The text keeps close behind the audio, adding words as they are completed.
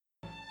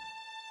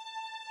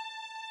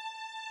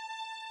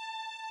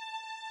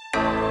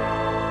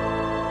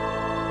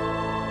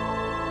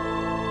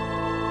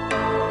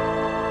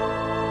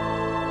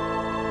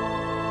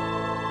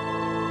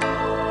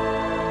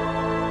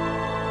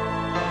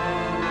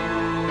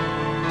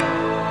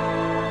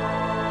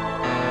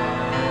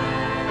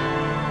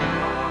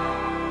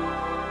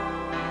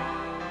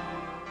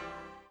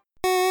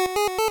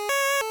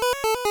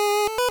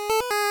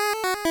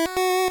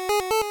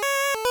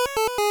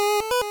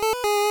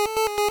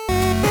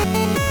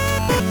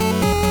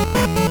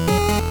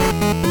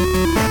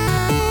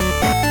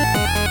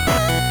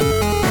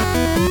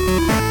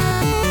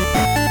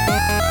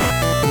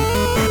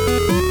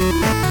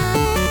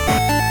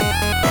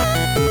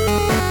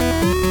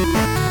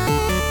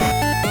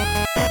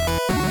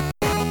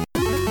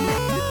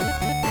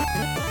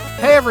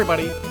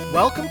everybody,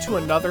 welcome to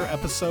another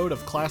episode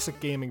of Classic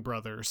Gaming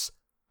Brothers.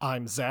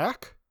 I'm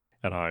Zach.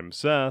 And I'm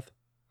Seth.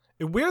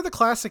 And we're the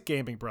Classic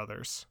Gaming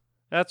Brothers.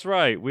 That's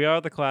right, we are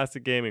the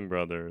Classic Gaming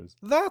Brothers.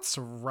 That's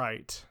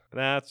right.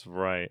 That's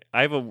right.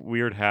 I have a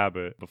weird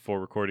habit before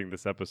recording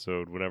this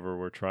episode. Whenever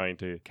we're trying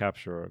to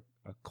capture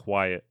a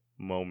quiet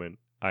moment,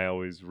 I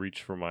always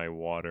reach for my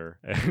water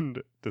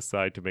and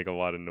decide to make a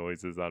lot of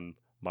noises on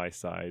my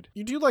side.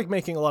 You do like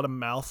making a lot of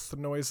mouth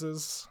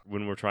noises.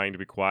 When we're trying to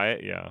be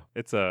quiet, yeah.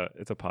 It's a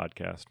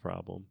podcast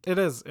problem. It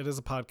is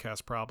a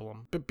podcast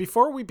problem. But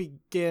before we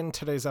begin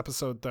today's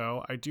episode,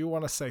 though, I do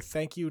want to say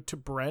thank you to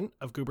Brent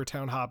of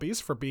Goobertown Hobbies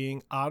for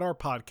being on our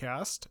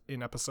podcast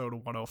in episode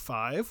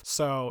 105.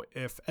 So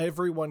if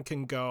everyone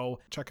can go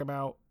check him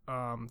out,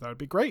 that would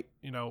be great.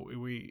 You know,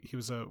 he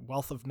was a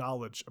wealth of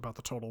knowledge about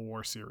the Total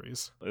War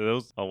series. There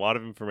was a lot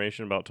of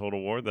information about Total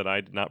War that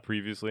I did not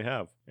previously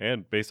have.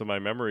 And based on my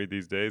memory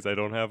these days, I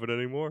don't have it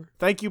anymore.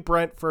 Thank you,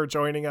 Brent, for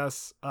joining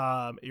us.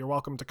 You're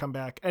welcome to come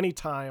back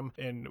anytime.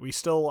 And we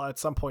still, at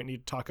some point,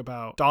 need to talk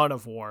about Dawn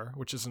of War,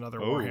 which is another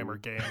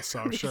Warhammer game. So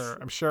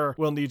I'm sure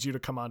we'll need you to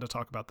come on to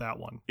talk about that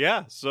one.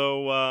 Yeah,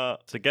 so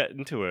to get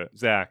into it,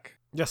 Zach.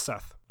 Yes,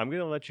 Seth. I'm going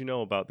to let you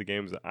know about the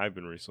games that I've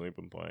recently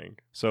been playing.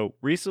 So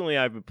recently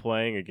I've been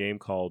playing a game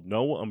called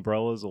No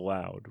Umbrellas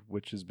Allowed,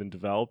 which has been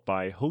developed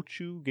by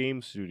Hochu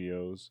Game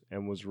Studios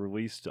and was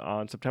released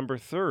on September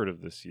 3rd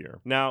of this year.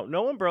 Now,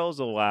 No Umbrellas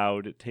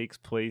Allowed takes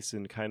place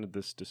in kind of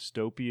this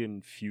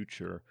dystopian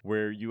future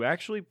where you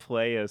actually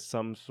play as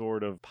some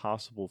sort of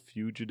possible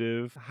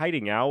fugitive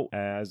hiding out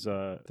as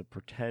the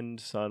pretend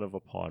son of a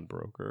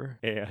pawnbroker.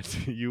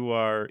 And you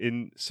are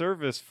in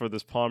service for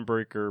this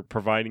pawnbroker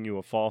providing you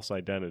a false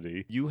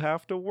identity. You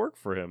have to work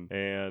for him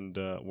and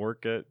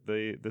work at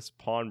this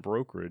pawn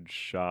brokerage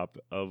shop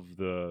of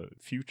the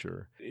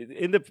future.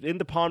 In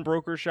the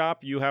pawnbroker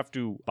shop, you have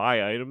to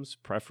buy items,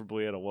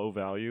 preferably at a low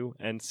value,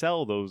 and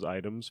sell those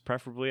items,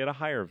 preferably at a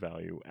higher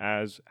value,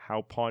 as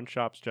how pawn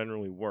shops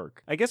generally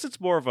work. I guess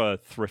it's more of a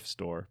thrift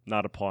store,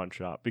 not a pawn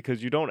shop,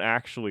 because you don't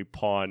actually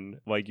pawn,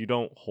 like you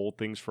don't hold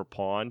things for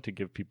pawn to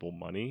give people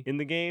money in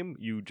the game.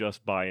 You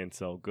just buy and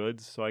sell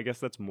goods, so I guess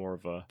that's more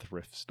of a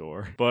thrift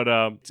store. But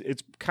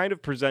it's kind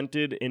of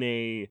presented in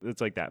it's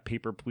like that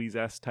Paper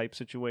Please-esque type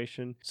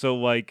situation. So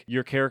like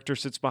your character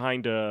sits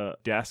behind a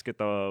desk at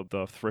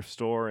the thrift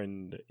store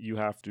and you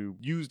have to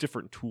use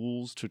different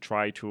tools to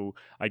try to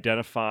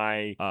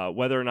identify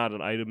whether or not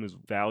an item is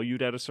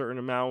valued at a certain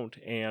amount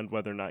and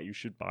whether or not you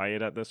should buy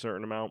it at a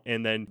certain amount.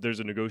 And then there's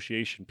a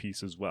negotiation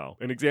piece as well.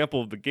 An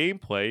example of the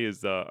gameplay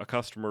is a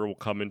customer will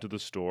come into the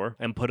store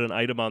and put an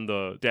item on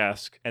the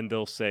desk and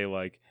they'll say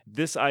like,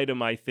 this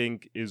item I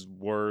think is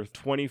worth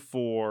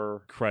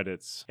 24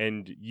 credits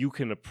and you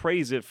can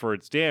appraise it for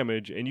its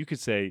damage and you could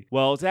say,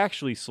 well, it's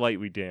actually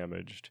slightly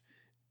damaged.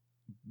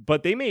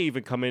 But they may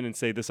even come in and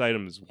say this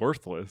item is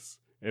worthless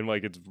and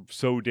like it's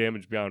so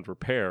damaged beyond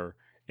repair.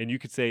 And you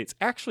could say it's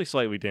actually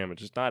slightly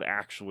damaged. It's not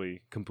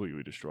actually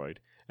completely destroyed.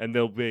 And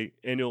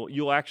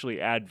you'll actually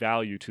add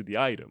value to the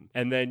item.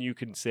 And then you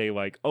can say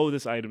like, oh,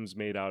 this item's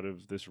made out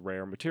of this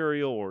rare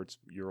material, or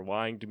you're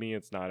lying to me,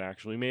 it's not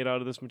actually made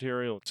out of this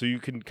material. So you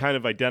can kind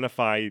of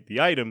identify the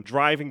item,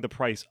 driving the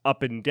price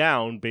up and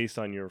down based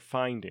on your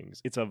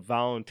findings. It's a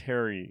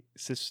voluntary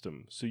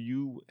system. So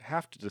you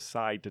have to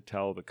decide to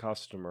tell the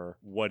customer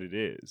what it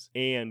is.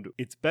 And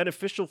it's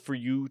beneficial for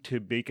you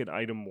to make an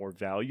item more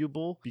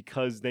valuable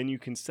because then you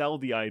can sell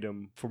the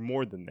item for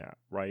more than that,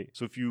 right?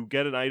 So if you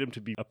get an item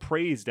to be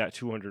appraised at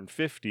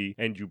 250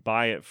 and you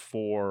buy it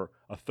for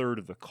a third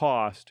of the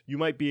cost, you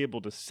might be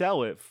able to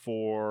sell it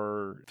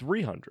for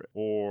 300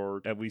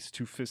 or at least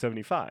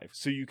 275.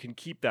 So you can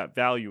keep that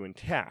value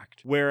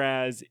intact.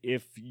 Whereas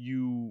if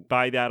you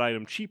buy that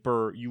item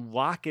cheaper, you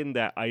lock in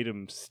that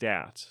item's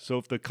stats. So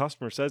if the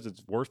customer says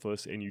it's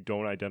worthless and you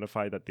don't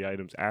identify that the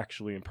item's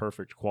actually in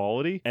perfect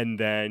quality, and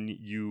then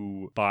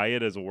you buy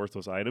it as a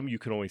worthless item, you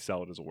can only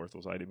sell it as a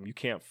worthless item. You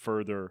can't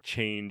further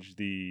change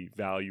the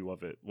value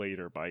of it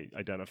later by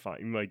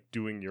identifying, like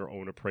doing your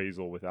own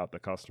appraisal without the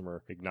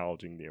customer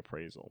acknowledging the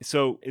appraisal.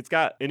 So it's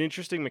got an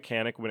interesting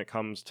mechanic when it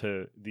comes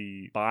to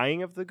the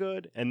buying of the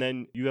good, and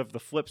then you have the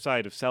flip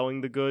side of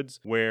selling the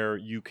goods where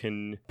you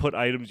can put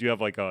items. You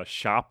have like a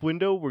shop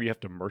window where you have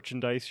to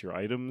merchandise your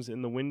items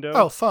in the window.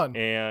 Oh, fun.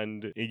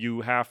 And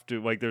you have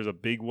to, like, there's a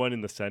big one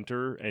in the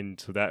center, and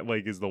so that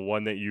like is the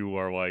one that you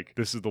are like,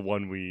 this is the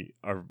one we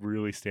are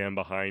really stand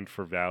behind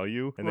for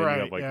value. And then you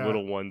have like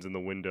little ones in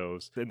the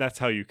windows, and that's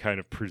how you kind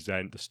of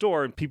present the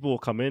store. And people will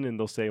come in and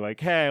they'll say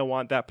like, hey, I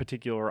want that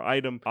particular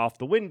item off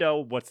the window.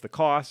 What's the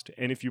cost?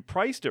 And if you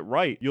priced it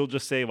right, you'll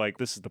just say like,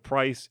 this is the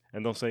price,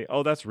 and they'll say,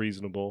 oh, that's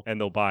reasonable,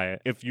 and they'll buy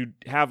it. If you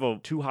have a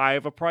too high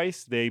of a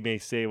price, they may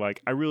say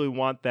like, I really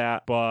want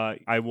that, but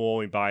I will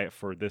only buy it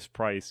for this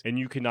price. And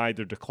you can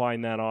either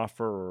decline that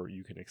offer or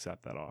you can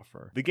accept that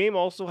offer. The game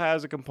also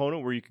has a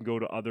component where you can go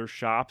to other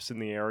shops in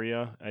the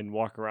area and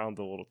walk around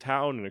the little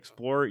town and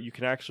explore it. You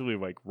can actually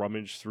like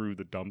rummage through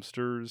the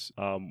dumpsters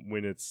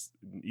when it's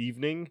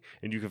evening,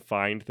 and you can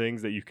find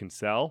things that you can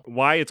sell.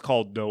 Why it's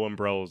called No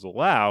Umbrellas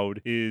Allowed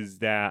Allowed is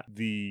that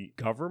the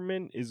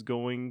government is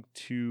going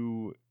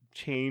to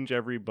change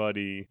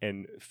everybody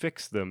and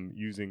fix them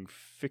using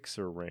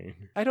fixer rain.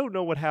 I don't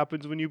know what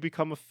happens when you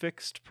become a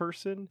fixed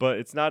person, but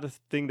it's not a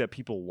thing that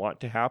people want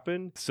to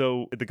happen.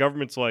 So the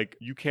government's like,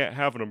 you can't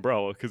have an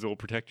umbrella because it will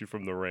protect you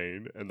from the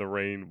rain and the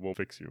rain will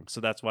fix you. So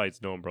that's why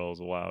it's no umbrellas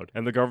allowed.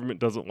 And the government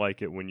doesn't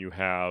like it when you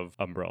have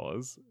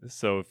umbrellas.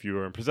 So if you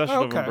are in possession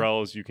of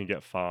umbrellas, you can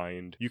get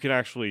fined. You can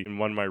actually, in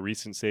one of my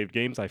recent saved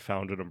games, I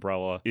found an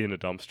umbrella in a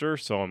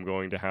dumpster. So I'm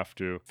going to have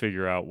to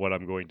figure out what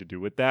I'm going to do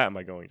with that. Am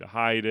I going to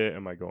hide it?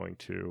 Am I going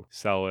to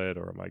sell it,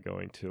 or am I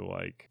going to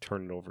like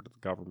turn it over to the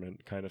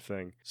government kind of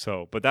thing?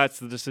 So, but that's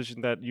the decision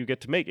that you get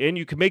to make, and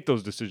you can make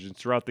those decisions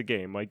throughout the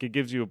game. Like, it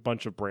gives you a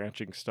bunch of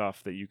branching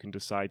stuff that you can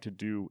decide to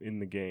do in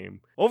the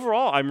game.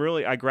 Overall,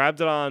 I grabbed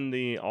it on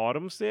the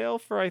autumn sale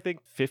for I think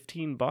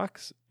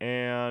 $15,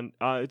 and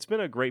it's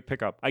been a great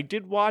pickup. I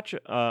did watch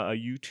a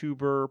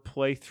YouTuber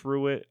play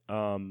through it,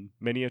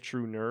 Many a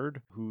True Nerd,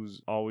 who's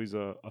always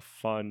a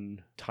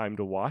fun time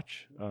to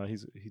watch.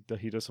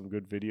 He does some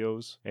good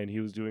videos, and he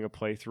was doing a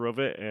playthrough of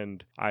it,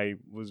 and I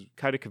was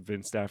kind of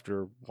convinced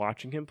after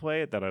watching him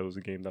play it that it was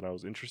a game that I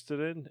was interested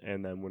in.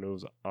 And then when it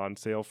was on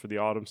sale for the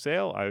autumn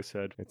sale, I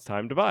said it's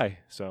time to buy.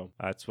 So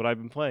that's what I've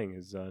been playing,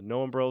 is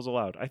No Umbrellas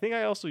Allowed. I think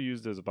I also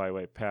used it as a buy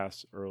white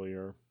pass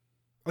earlier.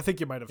 I think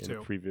you might have in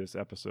too. A previous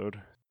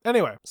episode.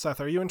 Anyway,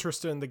 Seth, are you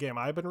interested in the game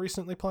I've been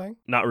recently playing?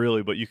 Not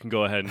really, but you can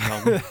go ahead and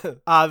tell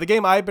me. The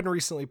game I've been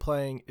recently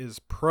playing is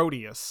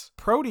Proteus.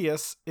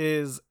 Proteus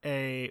is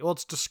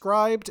it's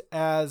described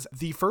as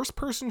the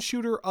first-person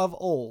shooter of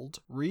old,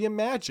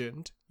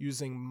 reimagined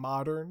using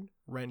modern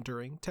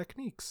rendering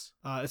techniques.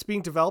 It's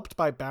being developed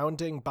by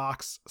Bounding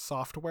Box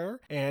Software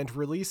and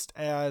released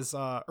as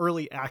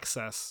early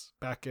access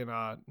back in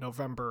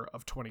November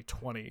of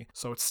 2020.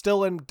 So it's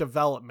still in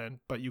development,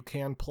 but you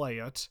can play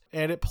it.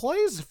 And it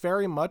plays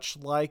very much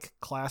like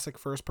classic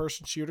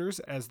first-person shooters,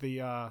 as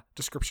the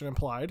description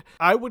implied.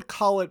 I would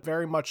call it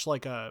very much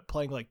like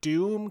playing like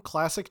Doom,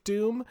 classic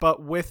Doom,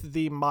 but with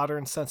the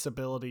modern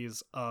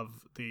sensibilities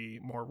of the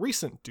more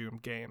recent Doom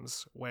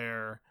games,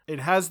 where it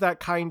has that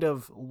kind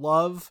of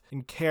love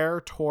and care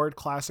toward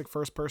classic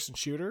first-person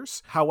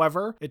shooters.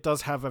 However, it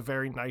does have a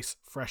very nice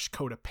fresh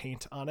coat of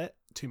paint on it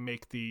to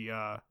make the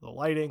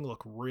lighting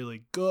look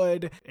really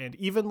good. And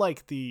even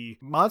like the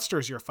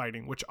monsters you're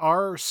fighting, which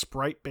are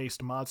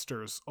sprite-based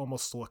monsters,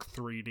 almost look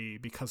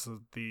 3D because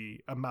of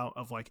the amount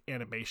of like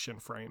animation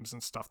frames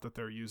and stuff that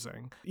they're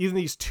using. Even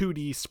these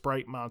 2D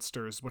sprite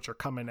monsters, which are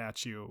coming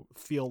at you,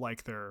 feel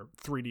like they're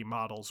 3D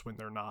models when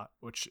they're not,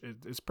 which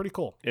is pretty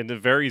cool. And a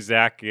very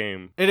Zack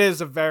game. It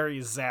is a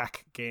very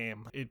Zack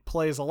game. It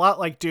plays a lot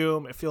like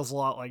Doom. It feels a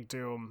lot like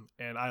Doom,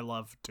 and I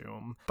love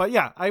Doom. But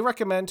yeah, I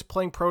recommend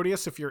playing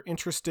Proteus if you're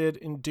interested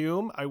in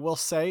Doom. I will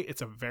say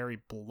it's a very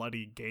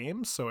bloody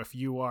game, so if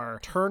you are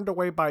turned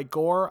away by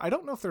gore, I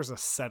don't know if there's a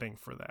setting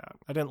for that.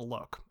 I didn't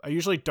look. I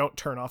usually don't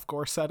turn off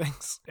gore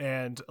settings,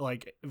 and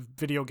like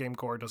video game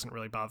gore doesn't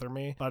really bother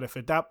me. But if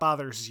that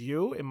bothers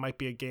you, it might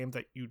be a game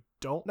that you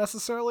don't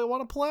necessarily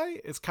want to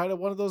play. It's kind of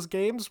one of those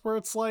games where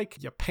it's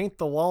like you paint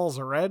the walls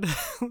red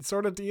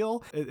sort of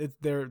deal.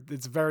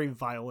 It's very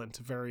violent,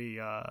 very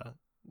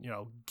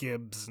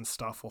gibs and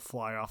stuff will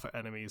fly off of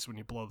enemies when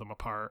you blow them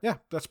apart. Yeah,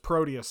 that's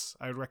Proteus.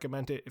 I would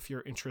recommend it if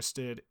you're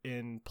interested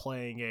in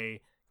playing a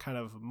kind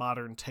of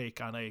modern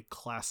take on a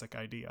classic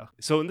idea.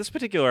 So in this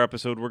particular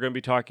episode, we're going to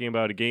be talking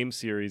about a game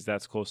series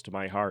that's close to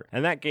my heart.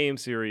 And that game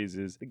series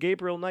is the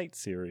Gabriel Knight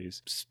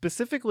series.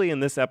 Specifically in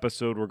this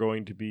episode, we're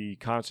going to be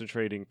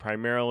concentrating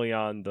primarily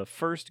on the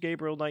first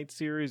Gabriel Knight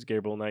series,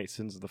 Gabriel Knight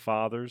Sins of the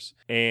Fathers.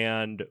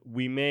 And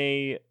we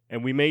may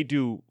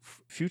do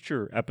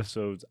future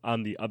episodes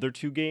on the other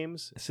two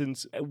games,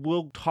 since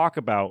we'll talk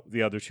about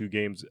the other two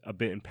games a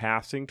bit in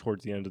passing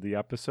towards the end of the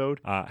episode.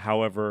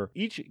 However,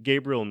 each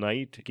Gabriel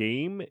Knight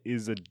game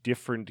is a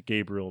different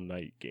Gabriel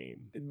Knight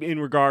game in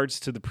regards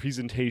to the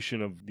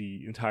presentation of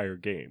the entire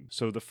game.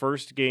 So the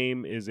first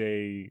game is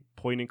a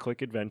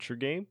point-and-click adventure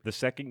game. The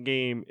second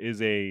game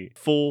is a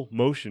full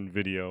motion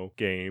video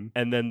game.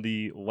 And then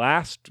the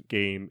last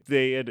game,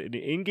 they had an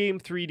in-game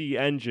 3D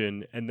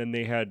engine, and then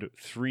they had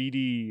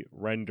 3D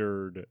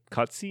rendered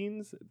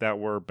cutscenes that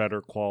were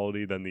better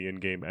quality than the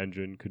in-game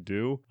engine could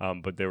do.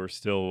 But they were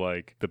still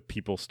like, the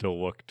people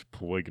still looked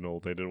polygonal.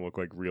 They didn't look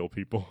like real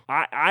people.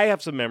 I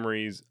have some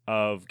memories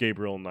of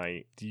Gabriel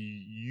Knight. Do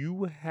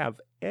you have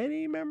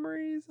any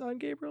memories on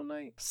Gabriel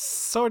Knight?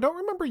 So I don't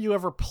remember you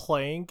ever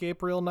playing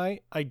Gabriel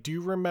Knight. I do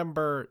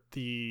remember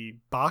the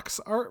box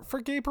art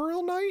for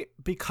Gabriel Knight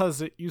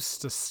because it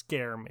used to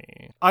scare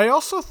me. I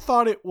also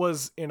thought it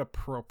was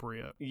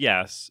inappropriate.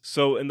 Yes.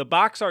 So in the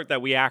box art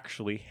that we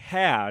actually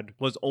had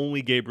was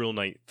only Gabriel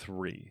Knight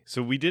 3.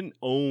 So we didn't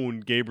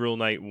own Gabriel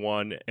Knight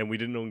 1 and we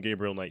didn't own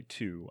Gabriel Knight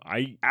 2.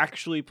 I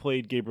actually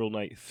played Gabriel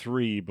Knight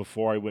 3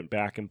 before I went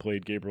back and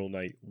played Gabriel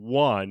Knight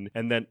 1,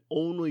 and then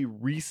only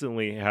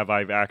recently have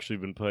I actually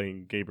been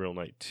playing Gabriel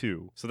Knight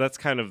 2. So that's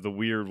kind of the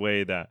weird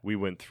way that we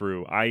went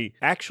through. I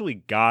actually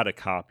got a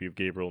copy of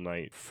Gabriel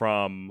Knight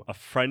from a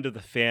friend of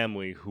the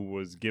family who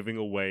was giving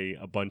away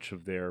a bunch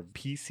of their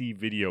PC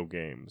video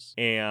games.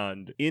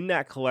 And in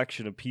that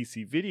collection of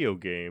PC video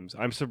games,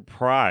 I'm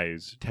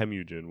surprised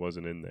Temujin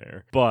wasn't in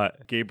there.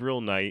 But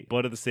Gabriel Knight,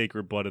 Blood of the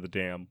Sacred, Blood of the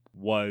Damned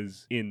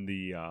was in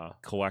the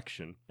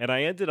collection. And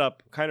I ended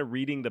up kind of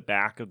reading the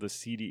back of the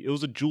CD. It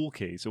was a jewel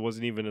case. It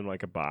wasn't even in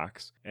like a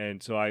box.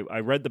 And so I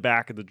read the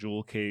back of the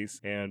jewel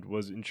case and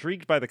was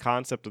intrigued by the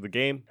concept of the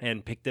game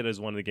and picked it as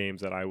one of the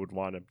games that I would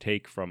want to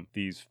take from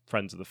these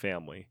friends of the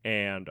family.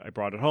 And I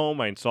brought it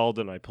home, I installed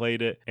it, and I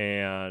played it,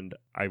 and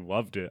I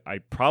loved it. I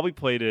probably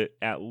played it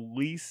at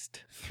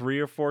least 3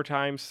 or 4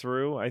 times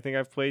through. I think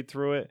I've played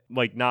through it,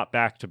 like not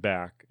back to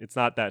back. It's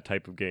not that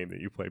type of game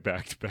that you play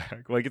back to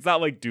back. Like it's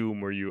not like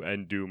Doom where you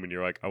end Doom and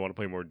you're like, I want to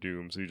play more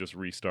Doom, so you just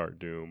restart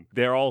Doom.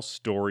 They're all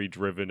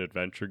story-driven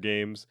adventure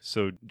games,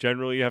 so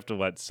generally you have to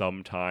let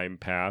some time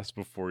pass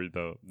before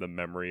the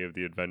memory of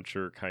the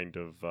adventure kind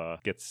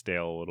of gets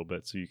stale a little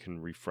bit, so you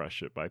can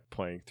refresh it by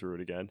playing through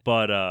it again.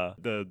 But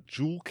the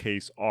jewel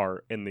case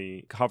art and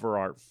the cover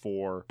art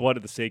for Blood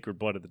of the Sacred,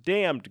 Blood of the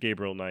Damned,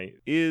 Gabriel Knight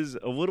is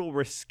a little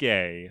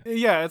risque.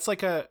 Yeah, it's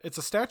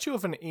a statue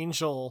of an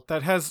angel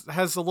that has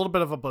a little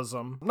bit of a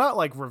bosom, not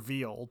like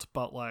revealed,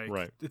 but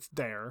like It's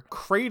there,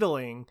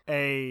 cradling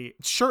a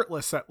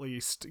shirtless, at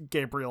least,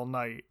 Gabriel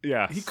Knight.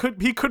 Yeah, he could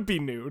be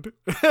nude.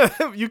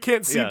 You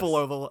can't see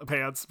below the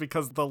pants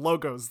because the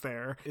logo's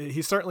there.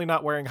 He's certainly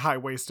not wearing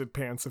high-waisted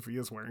pants if he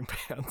is wearing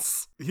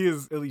pants. He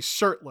is at least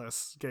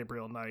shirtless,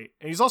 Gabriel Knight,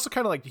 and he's also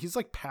kind of like he's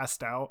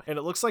passed out, and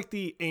it looks like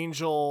the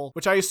angel,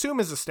 which I assume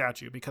is a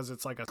statue because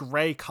it's like a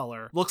gray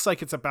color, looks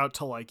like it's about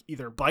to like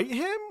either bite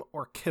him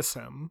or kiss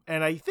him,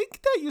 and I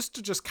think that used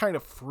to just kind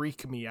of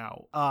freak me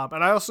out.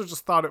 And I also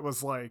just thought it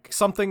was like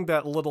something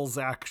that little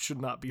Zach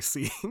should not be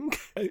seeing.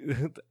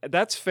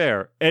 That's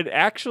fair. And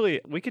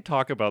actually, we could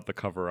talk about the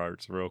cover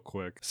arts real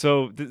quick.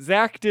 So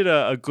Zach did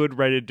a good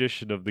red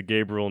edition of the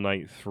Gabriel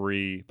Knight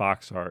 3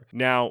 box art.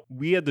 Now,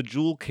 we had the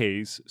jewel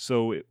case,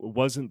 so it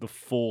wasn't the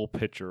full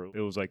picture.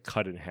 It was like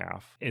cut in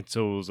half. And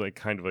so it was like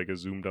kind of like a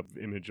zoomed up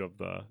image of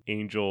the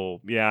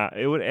angel. Yeah,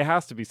 it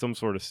has to be some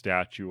sort of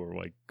statue or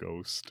like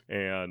ghost.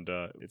 And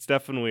it's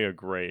definitely a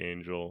gray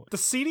angel. The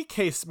CD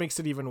case makes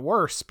it even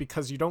worse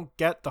because you don't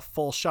get the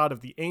full shot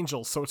of the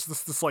angel. So it's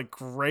this like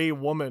gray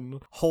woman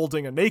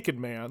holding a naked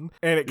man,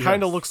 and it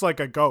kind of looks like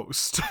a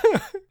ghost.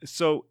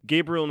 So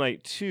Gabriel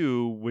Knight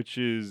 2, which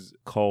is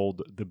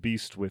called The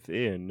Beast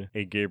Within,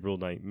 a Gabriel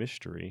Knight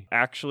mystery,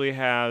 actually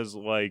has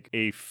like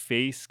a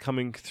face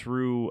coming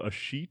through a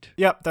sheet.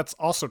 Yep, that's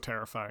also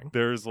terrifying.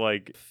 There's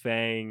like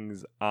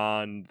fangs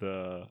on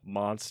the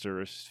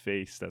monstrous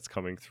face that's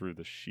coming through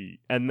the sheet.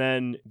 And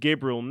then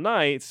Gabriel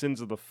Knight,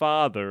 Sins of the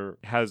Father,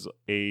 has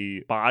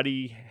a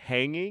body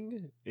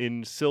hanging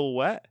in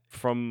silhouette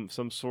from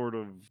some sort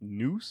of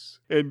noose,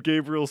 and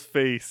Gabriel's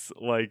face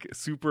like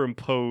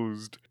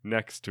superimposed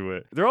next to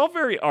it. They're all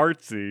very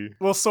artsy.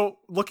 Well, so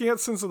looking at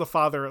Sins of the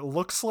Father, it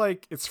looks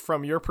like it's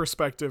from your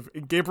perspective.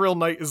 Gabriel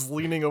Knight is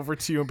leaning over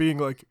to you and being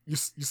like, you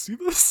see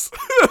this?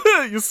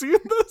 You see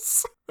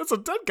this? That's a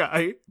dead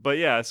guy. But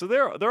yeah, so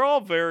they're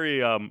all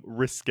very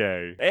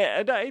risque.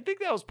 And I think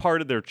that was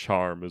part of their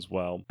charm as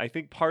well. I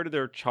think part of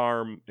their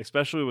charm,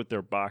 especially with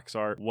their box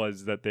art,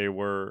 was that they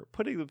were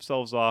putting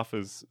themselves off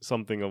as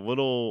something a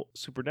little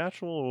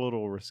supernatural, a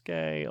little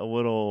risque, a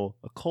little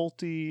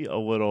occulty, a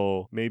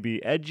little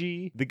maybe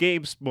edgy. The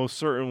games most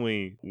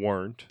certainly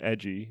weren't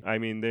edgy. I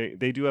mean,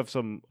 they do have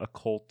some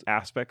occult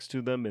aspects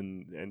to them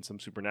and some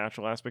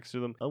supernatural aspects to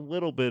them. A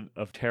little bit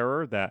of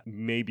terror that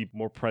may be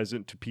more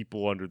present to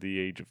people under the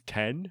age of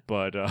 10,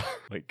 but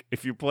like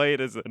if you play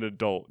it as an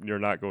adult, you're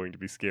not going to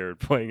be scared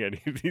playing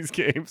any of these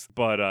games.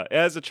 But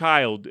as a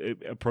child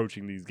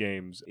approaching these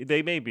games,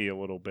 they may be a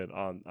little bit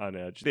on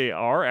edge. They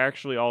are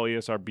actually all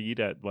ESRB'd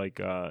at like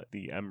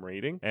the M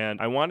rating, and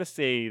I want to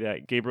say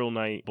that Gabriel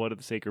Knight, Blood of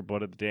the Sacred,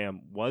 Blood of the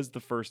Damned was the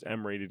first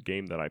M-rated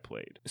game that I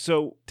played.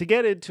 So to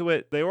get into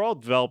it, they were all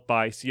developed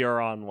by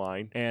Sierra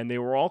Online, and they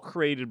were all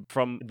created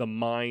from the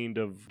mind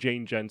of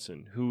Jane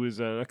Jensen, who is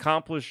an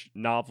accomplished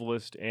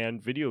novelist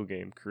and video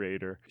game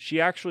creator. She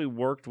actually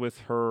worked with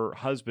her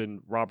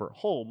husband, Robert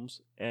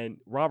Holmes, and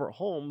Robert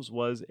Holmes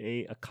was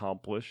an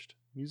accomplished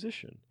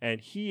musician,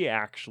 and he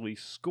actually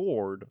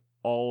scored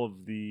all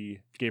of the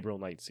Gabriel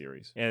Knight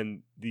series.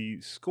 And the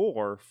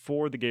score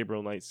for the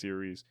Gabriel Knight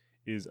series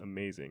is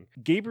amazing.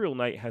 Gabriel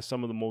Knight has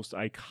some of the most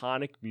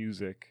iconic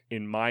music,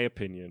 in my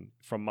opinion,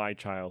 from my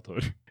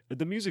childhood.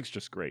 The music's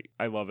just great.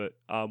 I love it.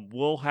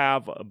 We'll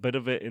have a bit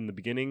of it in the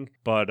beginning,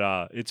 but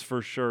it's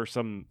for sure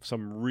some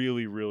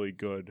really, really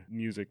good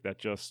music that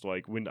just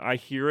like when I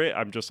hear it,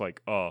 I'm just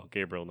like, oh,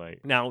 Gabriel Knight.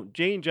 Now,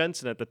 Jane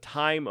Jensen at the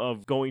time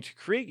of going to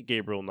create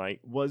Gabriel Knight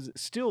was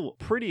still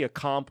pretty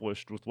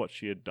accomplished with what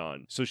she had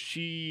done. So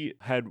she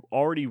had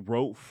already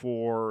wrote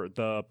for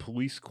the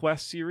Police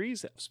Quest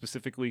series,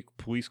 specifically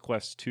Police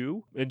Quest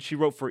 2, and she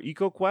wrote for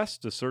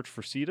EcoQuest, The Search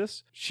for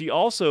Cetus. She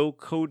also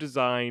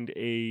co-designed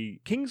a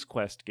King's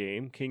Quest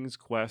game, King's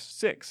Quest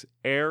 6,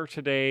 Air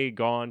Today,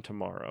 Gone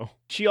Tomorrow.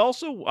 She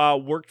also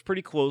worked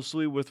pretty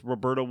closely with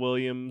Roberta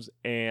Williams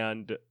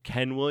and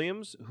Ken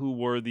Williams, who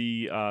were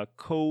the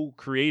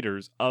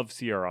co-creators of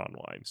Sierra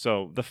Online.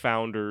 So the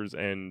founders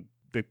and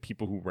the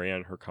people who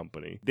ran her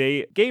company.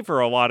 They gave her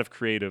a lot of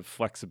creative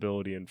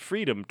flexibility and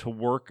freedom to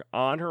work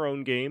on her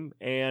own game,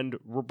 and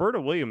Roberta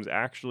Williams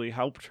actually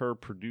helped her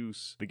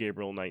produce the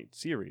Gabriel Knight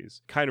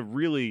series, kind of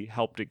really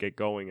helped it get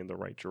going in the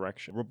right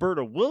direction.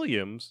 Roberta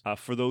Williams,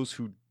 for those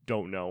who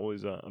don't know,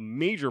 is a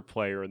major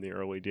player in the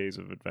early days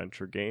of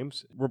adventure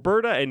games.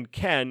 Roberta and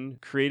Ken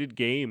created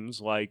games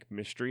like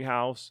Mystery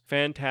House,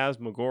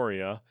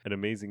 Phantasmagoria, an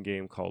amazing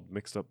game called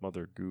Mixed Up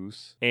Mother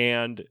Goose,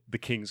 and the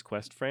King's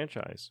Quest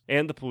franchise,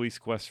 and the Police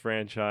Quest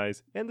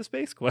franchise, and the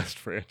Space Quest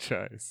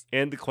franchise,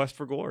 and the Quest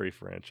for Glory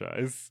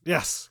franchise.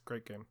 Yes,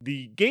 great game.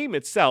 The game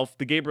itself,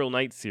 the Gabriel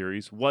Knight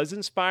series, was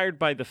inspired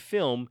by the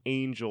film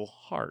Angel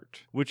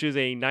Heart, which is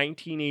a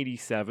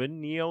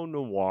 1987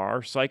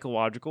 neo-noir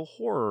psychological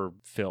horror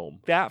film.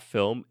 That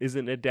film is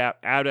an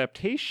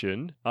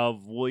adaptation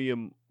of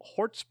William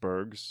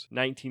Hortzberg's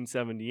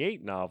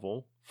 1978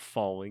 novel,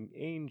 Falling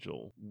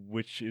Angel,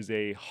 which is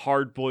a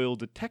hard-boiled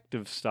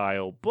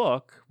detective-style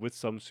book with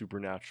some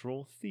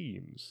supernatural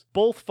themes.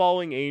 Both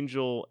Falling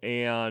Angel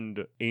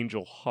and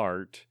Angel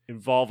Heart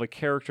involve a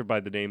character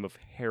by the name of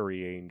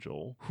Harry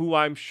Angel, who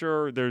I'm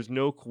sure there's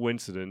no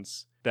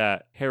coincidence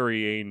that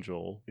Harry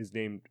Angel is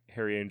named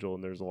Harry Angel,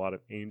 and there's a lot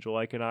of angel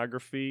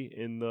iconography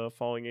in the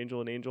Falling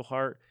Angel and Angel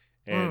Heart.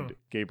 And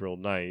Gabriel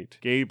Knight.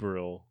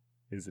 Gabriel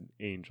is an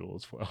angel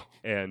as well.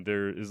 And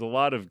there is a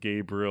lot of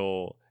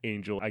Gabriel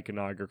angel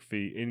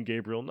iconography in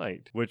Gabriel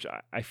Knight, which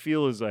I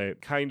feel is a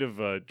kind of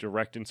a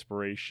direct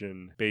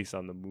inspiration based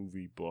on the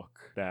movie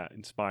book that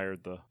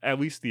inspired at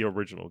least the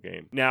original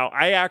game. Now,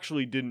 I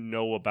actually didn't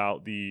know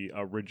about the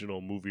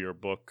original movie or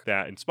book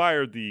that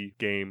inspired the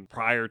game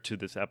prior to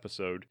this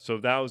episode, so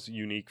that was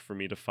unique for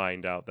me to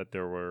find out that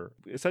there were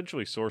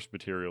essentially source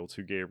material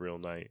to Gabriel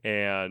Knight.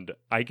 And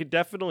I could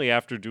definitely,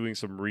 after doing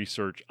some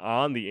research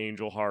on the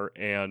Angel Heart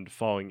and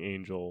Falling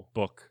Angel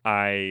book,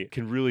 I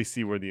can really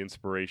see where the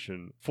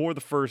inspiration for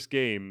the first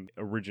game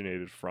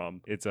originated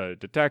from. It's a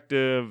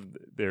detective,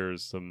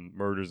 there's some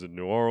murders in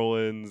New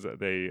Orleans,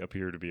 they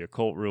appear to be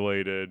occult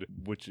related,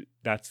 which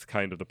that's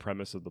kind of the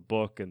premise of the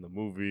book and the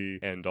movie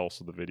and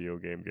also the video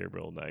game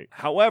Gabriel Knight.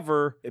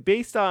 However,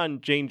 based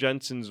on Jane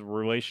Jensen's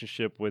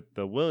relationship with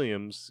the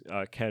Williams,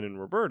 Ken and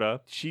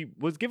Roberta, she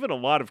was given a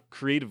lot of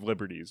creative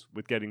liberties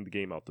with getting the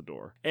game out the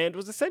door and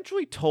was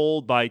essentially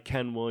told by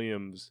Ken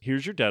Williams,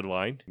 here's your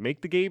deadline,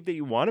 make the game that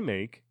you want to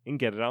make and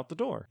get it out the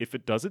door. If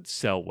it doesn't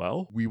sell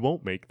well, we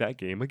won't make that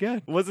game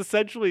again. It was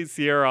essentially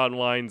Sierra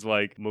Online's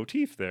like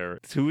motif there.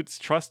 To its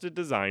trusted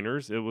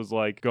designers, it was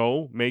like,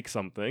 go make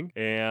something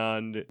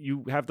and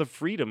you have the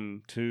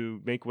freedom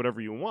to make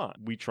whatever you want.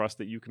 We trust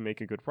that you can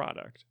make a good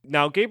product.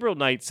 Now, Gabriel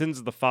Knight, Sins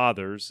of the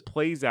Fathers,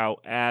 plays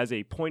out as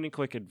a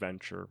point-and-click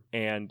adventure,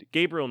 and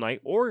Gabriel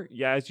Knight, or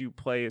as you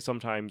play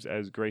sometimes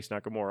as Grace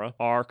Nakamura,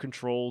 are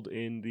controlled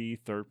in the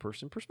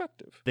third-person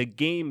perspective. The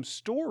game's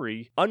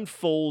story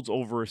unfolds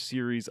over a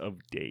series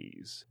of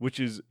days, which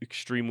is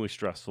extremely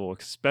stressful,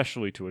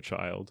 especially to a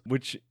child,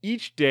 which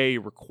each day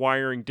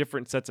requiring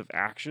different sets of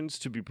actions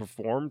to be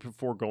performed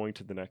before going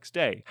to the next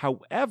day.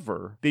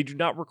 However, they do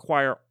not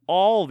require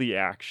all the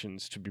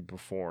actions to be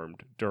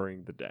performed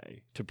during the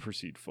day to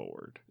proceed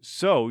forward.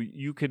 So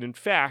you can, in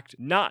fact,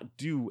 not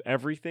do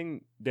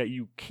everything that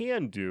you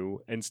can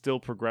do and still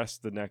progress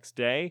the next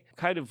day,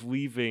 kind of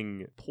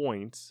leaving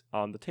points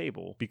on the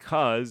table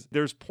because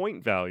there's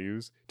point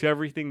values to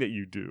everything that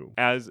you do,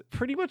 as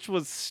pretty much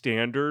was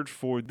standard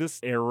for this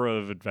era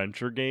of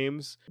adventure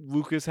games.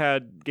 Lucas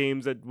had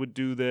games that would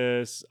do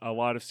this. A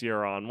lot of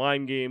Sierra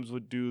Online games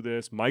would do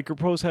this.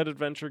 Microprose had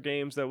adventure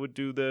games that would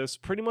do this.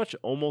 Pretty much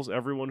almost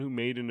everyone who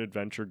made an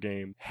adventure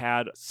game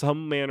had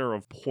some manner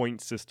of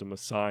point system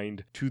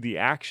assigned to the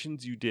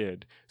actions you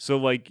did. So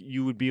like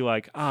you would be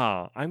like,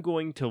 I'm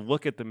going to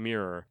look at the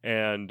mirror,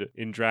 and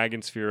in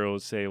Dragonsphere it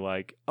would say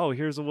like, oh,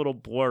 here's a little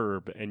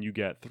blurb, and you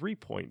get 3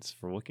 points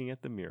for looking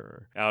at the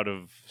mirror out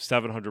of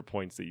 700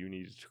 points that you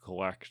needed to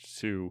collect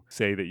to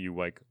say that you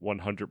like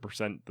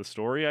 100% the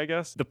story, I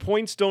guess. The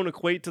points don't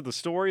equate to the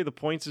story. The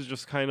points is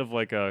just kind of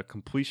like a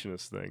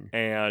completionist thing.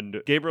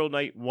 And Gabriel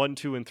Knight 1,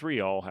 2, and 3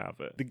 all have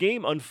it. The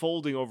game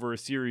unfolding over a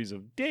series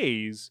of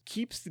days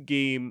keeps the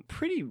game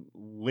pretty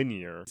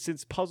linear,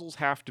 since puzzles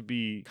have to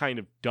be kind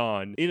of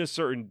done in a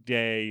certain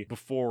day before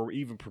before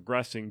even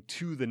progressing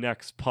to the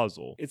next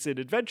puzzle. It's an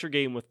adventure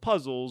game with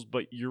puzzles,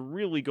 but you're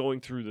really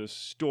going through the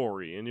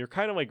story, and you're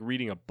kind of like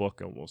reading a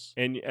book almost.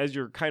 And as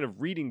you're kind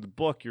of reading the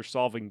book, you're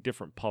solving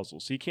different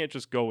puzzles. So you can't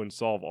just go and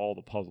solve all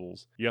the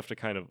puzzles. You have to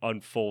kind of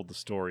unfold the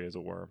story, as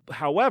it were.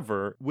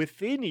 However,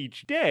 within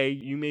each day,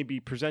 you may be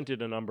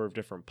presented a number of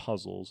different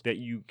puzzles that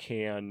you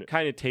can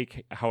kind of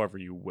take however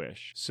you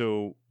wish.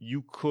 So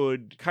you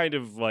could kind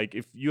of like,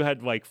 if you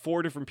had like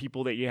 4 different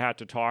people that you had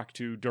to talk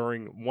to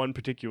during one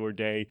particular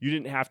day, you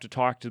didn't have to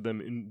talk to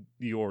them in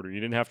the order. You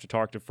didn't have to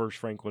talk to first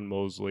Franklin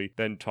Mosley,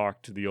 then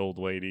talk to the old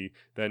lady,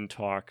 then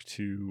talk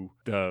to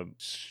the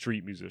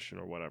street musician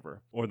or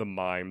whatever, or the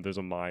mime. There's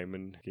a mime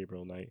in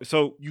Gabriel Knight.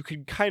 So you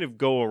can kind of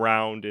go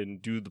around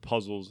and do the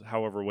puzzles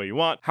however way you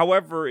want.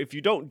 However, if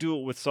you don't do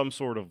it with some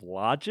sort of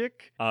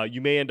logic,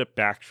 you may end up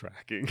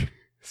backtracking.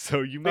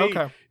 So you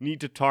may need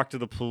to talk to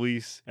the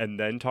police and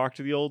then talk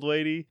to the old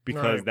lady,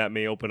 because that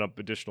may open up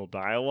additional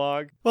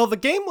dialogue. Well, the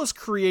game was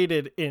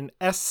created in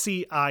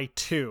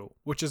SCI2,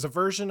 which is a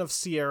version of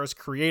Sierra's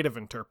Creative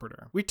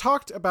Interpreter. We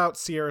talked about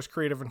Sierra's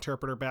Creative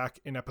Interpreter back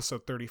in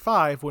episode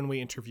 35 when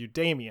we interviewed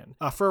Damien.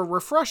 For a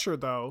refresher,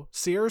 though,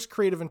 Sierra's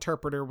Creative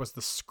Interpreter was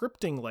the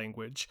scripting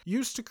language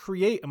used to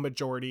create a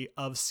majority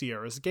of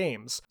Sierra's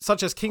games,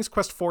 such as King's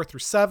Quest 4 through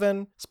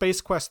 7,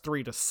 Space Quest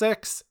 3 to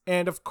 6,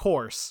 and of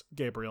course,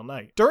 Gabriel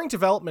Knight. During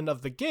development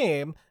of the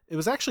game, it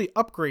was actually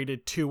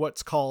upgraded to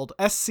what's called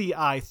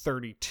SCI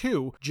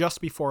 32 just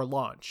before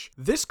launch.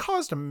 This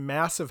caused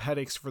massive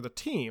headaches for the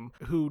team,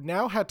 who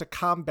now had to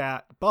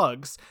combat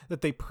bugs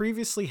that they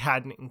previously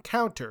hadn't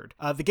encountered.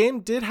 The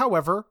game did,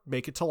 however,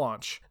 make it to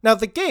launch. Now,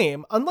 the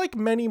game, unlike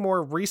many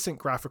more recent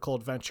graphical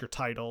adventure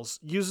titles,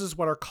 uses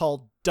what are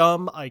called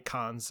dumb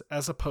icons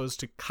as opposed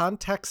to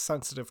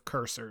context-sensitive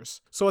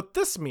cursors. So what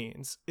this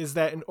means is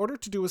that in order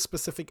to do a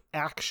specific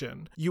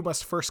action, you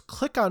must first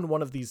click on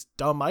one of these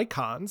dumb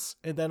icons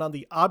and then on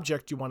the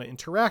object you want to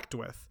interact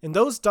with. And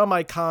those dumb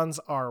icons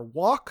are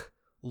walk,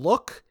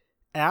 look,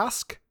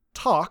 ask,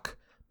 talk,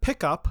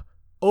 pick up,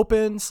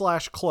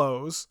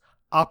 open/close,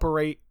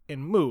 operate,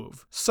 and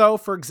move. So,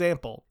 for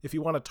example, if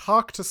you want to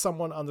talk to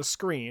someone on the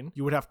screen,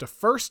 you would have to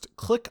first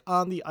click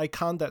on the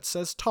icon that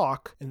says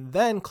talk, and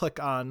then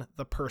click on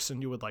the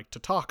person you would like to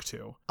talk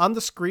to. On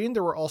the screen,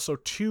 there were also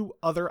 2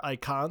 other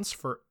icons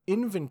for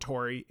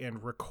inventory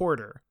and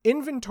recorder.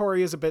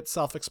 Inventory is a bit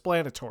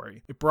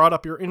self-explanatory. It brought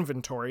up your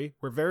inventory,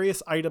 where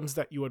various items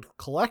that you had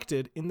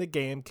collected in the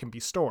game can be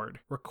stored.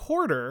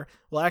 Recorder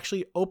will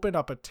actually open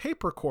up a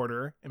tape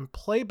recorder and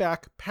play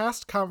back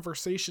past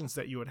conversations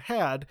that you had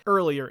had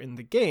earlier in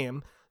the game.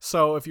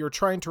 So if you're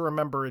trying to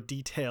remember a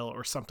detail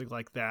or something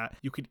like that,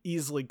 you could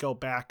easily go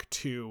back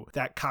to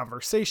that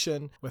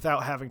conversation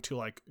without having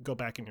to go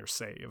back in your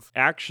save.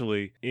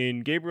 Actually,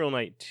 in Gabriel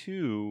Knight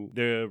 2,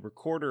 the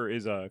recorder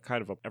is a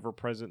kind of an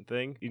ever-present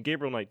thing. In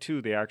Gabriel Knight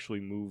 2, they actually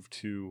moved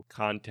to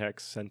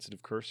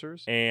context-sensitive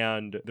cursors,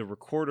 and the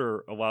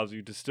recorder allows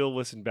you to still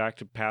listen back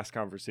to past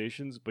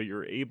conversations, but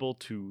you're able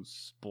to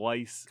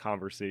splice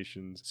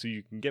conversations so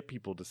you can get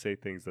people to say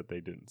things that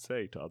they didn't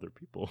say to other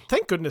people.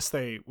 Thank goodness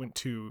they went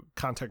to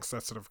context-sensitive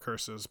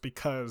cursors,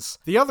 because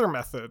the other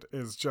method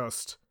is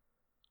just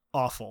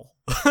awful.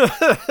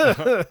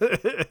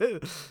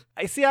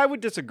 I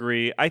would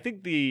disagree. I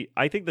think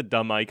the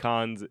dumb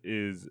icons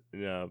is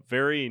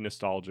very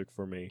nostalgic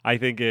for me. I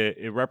think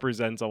it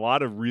represents a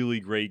lot of really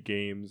great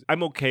games.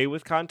 I'm okay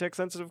with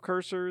context-sensitive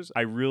cursors.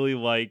 I really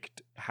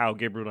liked how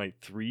Gabriel Knight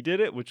 3 did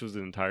it, which was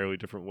an entirely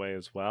different way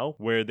as well,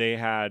 where they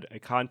had a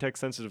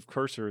context-sensitive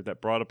cursor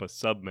that brought up a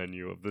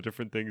sub-menu of the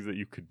different things that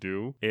you could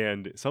do,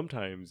 and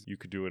sometimes you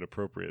could do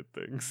inappropriate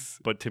things.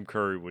 But Tim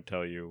Curry would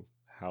tell you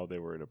how they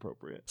were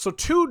inappropriate. So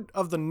 2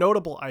 of the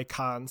notable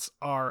icons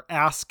are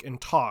ask and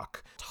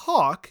talk.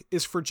 Talk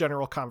is for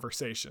general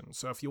conversation.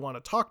 So if you want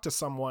to talk to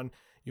someone,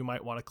 you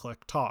might want to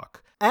click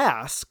talk.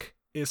 Ask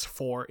is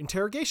for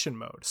interrogation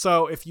mode.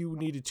 So if you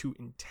needed to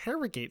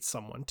interrogate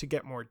someone to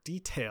get more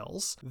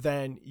details,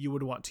 then you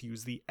would want to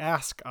use the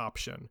ask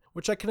option,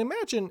 which I can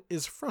imagine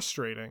is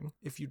frustrating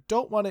if you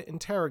don't want to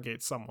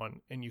interrogate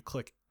someone and you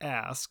click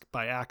ask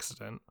by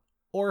accident,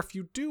 or if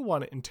you do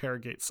want to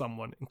interrogate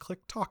someone and click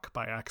talk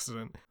by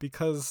accident,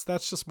 because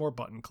that's just more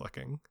button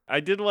clicking.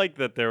 I did like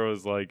that there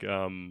was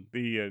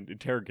the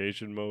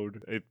interrogation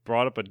mode. It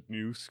brought up a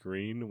new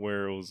screen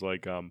where it was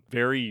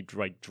very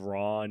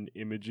drawn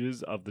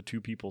images of the 2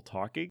 people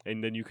talking,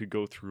 and then you could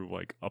go through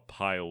a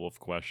pile of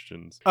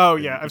questions. Oh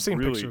yeah, I've seen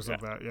pictures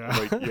of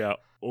that. Yeah.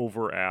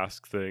 Over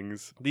ask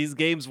things. These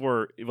games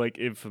were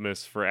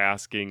infamous for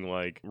asking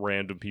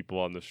random people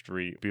on the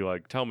street, be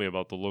tell me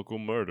about the local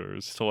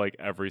murders, to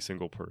every single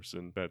single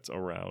person that's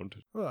around.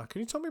 Can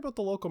you tell me about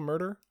the local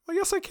murder? Oh,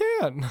 yes, I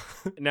can.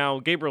 Now,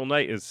 Gabriel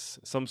Knight is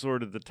some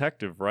sort of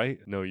detective, right?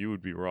 No, you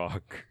would be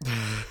wrong.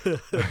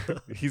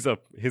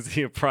 Is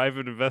he a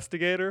private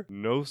investigator?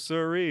 No,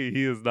 sirree.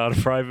 He is not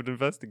a private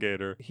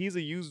investigator. He's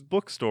a used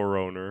bookstore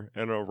owner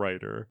and a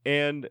writer.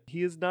 And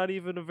he is not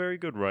even a very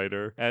good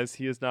writer, as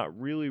he has not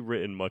really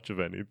written much of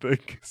anything.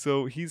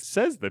 So he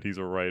says that he's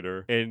a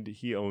writer, and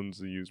he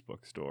owns a used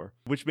bookstore,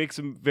 which makes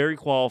him very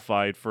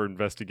qualified for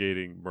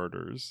investigating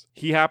murders.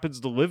 He happens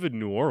to live in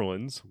New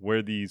Orleans,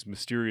 where these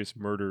mysterious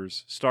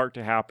murders start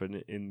to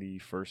happen in the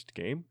first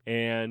game,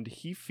 and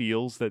he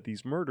feels that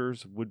these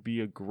murders would be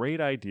a great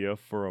idea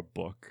for a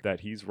book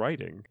that he's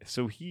writing.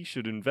 So he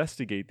should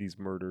investigate these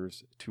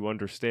murders to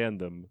understand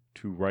them,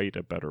 to write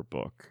a better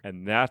book.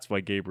 And that's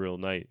why Gabriel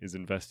Knight is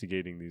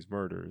investigating these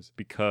murders,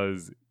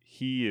 because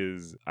he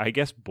is, I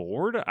guess,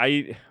 bored.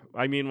 I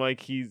mean,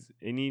 like, he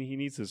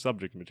needs his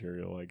subject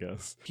material, I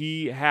guess.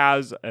 He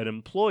has an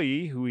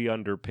employee who he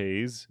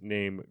underpays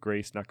named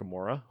Grace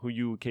Nakamura, who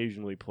you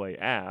occasionally play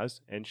as,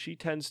 and she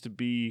tends to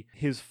be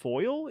his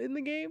foil in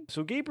the game.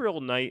 So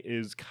Gabriel Knight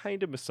is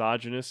kind of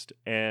misogynist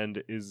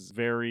and is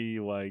very,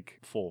 like,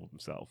 full of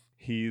himself.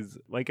 He's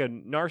like a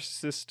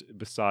narcissist,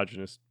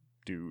 misogynist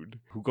dude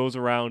who goes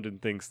around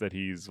and thinks that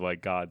he's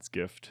like God's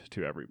gift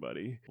to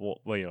everybody. Well,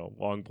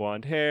 long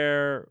blonde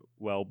hair,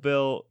 well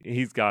built.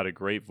 He's got a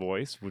great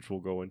voice, which we'll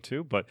go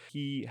into, but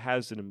he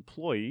has an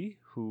employee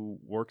who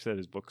works at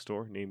his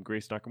bookstore named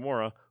Grace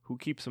Nakamura, who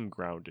keeps him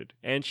grounded.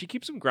 And she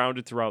keeps him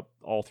grounded throughout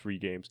all three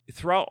games.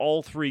 Throughout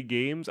all three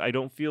games, I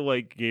don't feel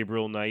like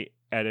Gabriel Knight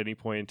at any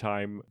point in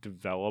time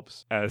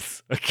develops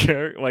as a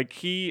character. Like,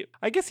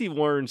 I guess he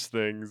learns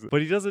things,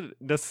 but he doesn't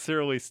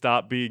necessarily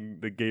stop being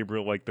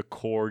the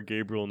core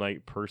Gabriel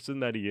Knight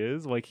person that he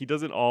is. Like, he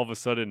doesn't all of a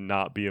sudden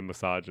not be a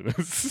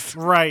misogynist.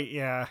 Right,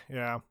 yeah.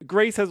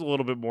 Grace has a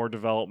little bit more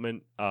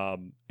development,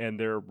 and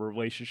their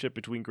relationship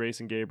between Grace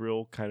and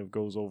Gabriel kind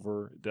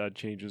of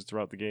changes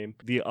throughout the game.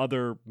 The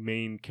other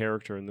main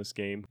character in this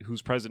game,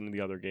 who's present in the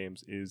other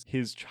games, is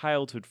his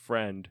childhood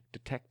friend,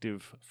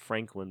 Detective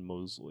Franklin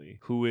Mosley,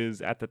 who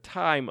is, at the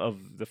time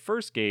of the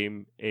first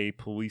game, a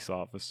police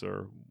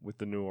officer with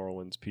the New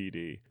Orleans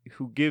PD,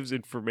 who gives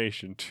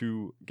information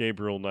to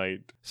Gabriel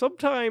Knight.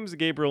 Sometimes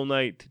Gabriel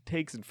Knight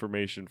takes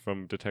information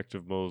from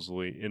Detective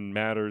Mosley in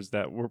matters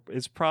that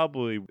is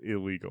probably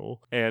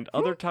illegal, and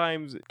other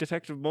times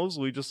Detective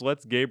Mosley just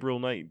lets Gabriel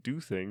Knight do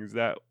things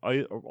that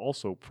are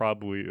also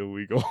probably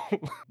illegal.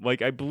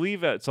 Like, I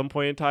believe at some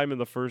point in time in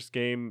the first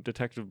game,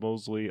 Detective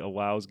Mosley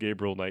allows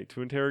Gabriel Knight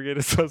to interrogate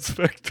a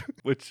suspect,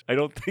 which I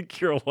don't think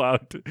you're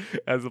allowed to,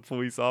 as a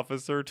police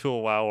officer, to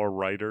allow a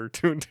writer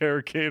to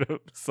interrogate a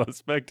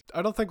suspect.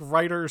 I don't think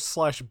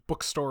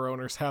writers/bookstore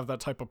owners have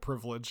that type of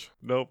privilege.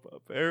 Nope.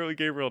 Apparently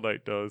Gabriel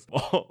Knight does.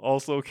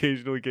 Also,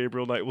 occasionally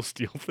Gabriel Knight will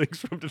steal things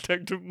from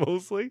Detective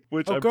Mosley,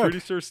 which I'm pretty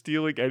sure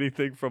stealing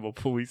anything from a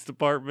police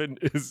department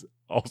is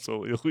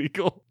also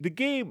illegal. The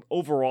game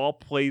overall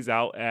plays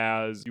out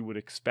as you would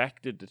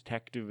expect a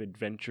detective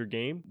adventure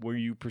game, where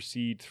you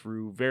proceed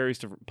through various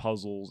different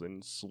puzzles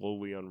and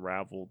slowly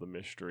unravel the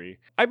mystery.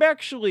 I'm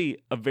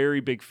actually a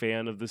very big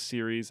fan of this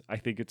series. I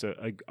think it's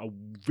a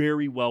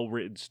very well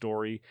written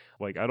story.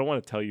 Like, I don't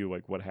want to tell you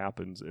like what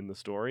happens in the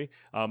story.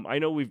 I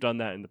know we've done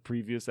that in the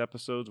previous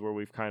episodes where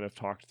we've kind of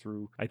talked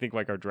through, I think,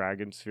 like our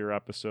Dragon Sphere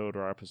episode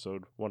or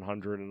episode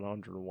 100 and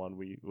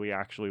 101. We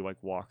actually like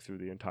walk through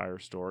the entire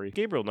story.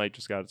 Gabriel Knight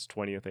just got its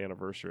 20th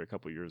anniversary a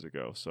couple years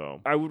ago, so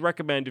I would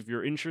recommend, if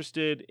you're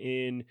interested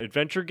in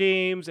adventure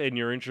games and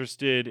you're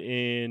interested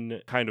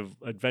in kind of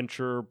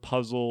adventure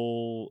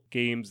puzzle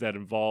games that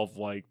involve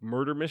like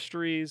murder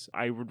mysteries,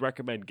 I would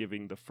recommend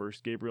giving the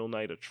first Gabriel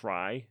Knight a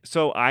try.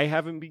 So I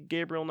haven't beat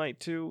Gabriel Knight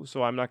 2,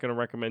 so I'm not going to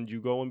recommend you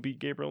go and beat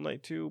Gabriel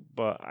Knight 2,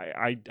 but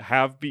I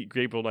have beat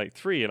Gabriel Knight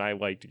 3, and I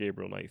liked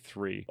Gabriel Knight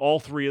 3. All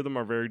three of them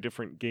are very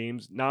different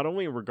games, not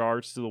only in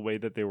regards to the way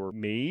that they were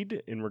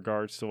made, in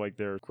regards to like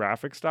their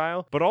graphic style,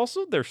 but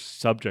also their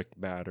subject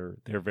matter.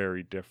 They're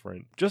very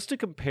different. Just to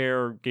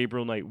compare,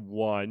 Gabriel Knight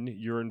 1,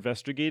 you're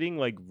investigating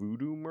like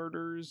voodoo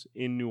murders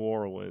in New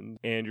Orleans,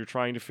 and you're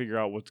trying to figure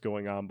out what's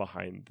going on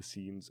behind the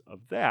scenes of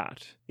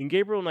that. In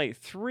Gabriel Knight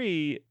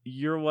 3,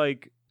 you're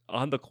like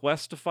on the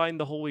quest to find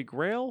the Holy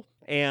Grail,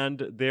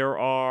 and there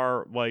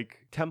are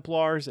like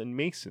Templars and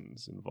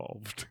Masons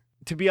involved.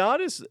 To be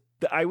honest,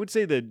 I would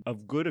say that a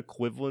good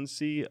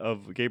equivalency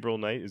of Gabriel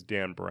Knight is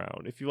Dan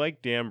Brown. If you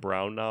like Dan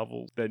Brown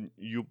novels, then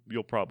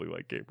you'll probably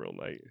like Gabriel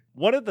Knight.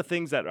 One of the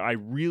things that I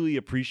really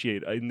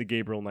appreciate in the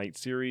Gabriel Knight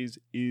series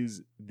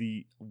is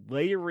the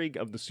layering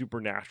of the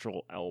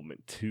supernatural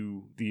element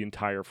to the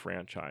entire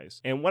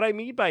franchise. And what I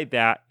mean by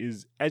that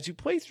is, as you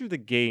play through the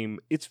game,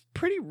 it's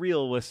pretty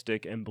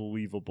realistic and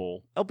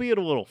believable, albeit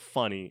a little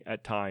funny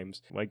at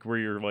times, like where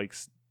you're like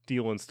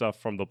stealing stuff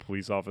from the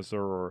police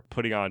officer or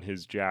putting on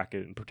his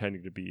jacket and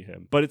pretending to be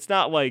him. But it's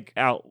not like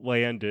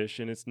outlandish,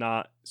 and it's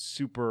not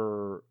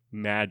super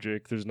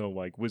magic. There's no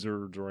like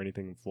wizards or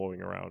anything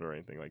flowing around or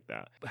anything like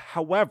that.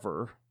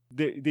 However,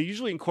 they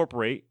usually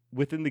incorporate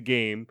within the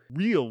game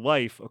real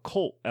life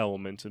occult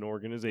elements in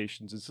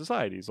organizations and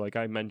societies. Like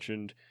I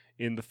mentioned,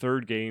 in the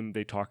third game,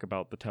 they talk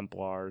about the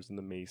Templars and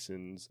the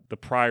Masons, the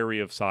Priory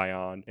of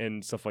Sion,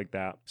 and stuff like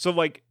that. So,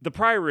 like, the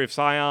Priory of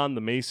Sion,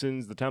 the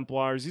Masons, the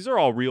Templars, these are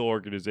all real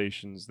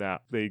organizations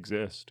that they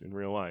exist in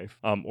real life,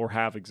 or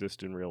have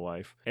existed in real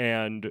life.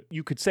 And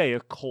you could say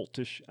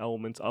occultish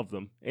elements of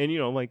them. And,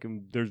 like,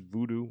 there's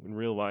voodoo in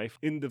real life.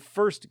 In the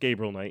first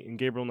Gabriel Knight, in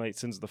Gabriel Knight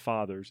Sins of the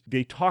Fathers,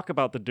 they talk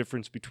about the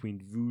difference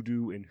between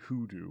voodoo and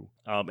hoodoo.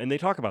 And they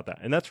talk about that.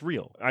 And that's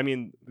real. I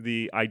mean,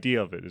 the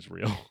idea of it is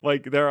real.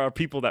 Like, there are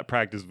people that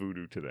practice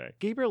voodoo today.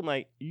 Gabriel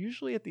Knight,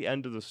 usually at the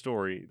end of the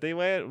story, they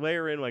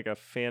layer in like a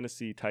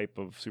fantasy type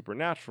of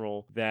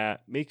supernatural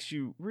that makes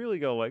you really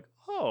go like,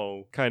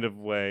 oh, kind of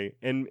way.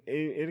 And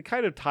it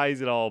kind of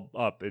ties it all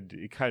up.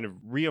 It kind of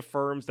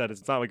reaffirms that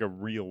it's not like a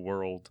real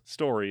world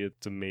story.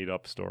 It's a made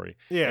up story.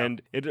 Yeah.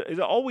 And it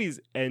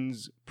always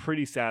ends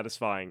pretty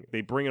satisfying.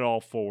 They bring it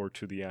all forward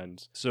to the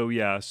end. So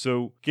yeah,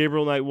 so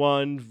Gabriel Knight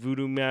 1,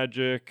 voodoo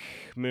magic,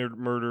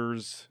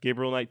 murders.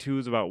 Gabriel Knight 2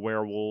 is about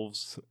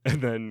werewolves.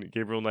 And then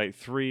Gabriel Knight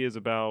 3 is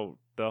about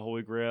the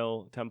Holy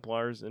Grail,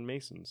 Templars, and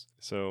Masons.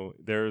 So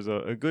there's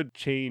a good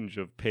change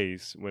of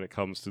pace when it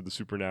comes to the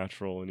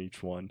supernatural in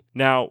each one.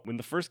 Now, when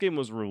the first game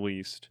was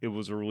released, it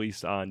was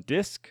released on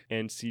disc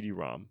and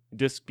CD-ROM.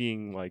 Disc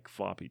being like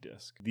floppy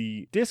disk.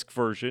 The disc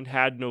version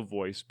had no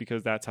voice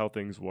because that's how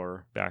things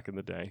were back in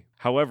the day.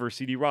 However,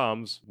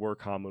 CD-ROMs were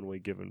commonly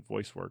given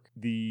voice work.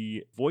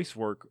 The voice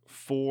work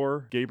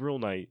for Gabriel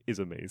Knight is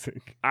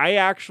amazing. I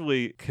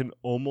actually can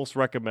almost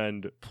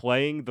recommend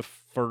playing the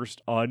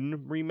first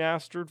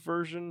unremastered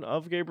version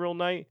of Gabriel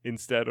Knight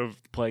instead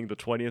of playing the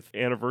 20th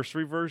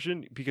anniversary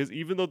version, because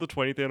even though the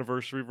 20th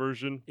anniversary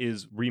version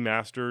is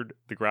remastered,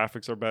 the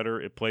graphics are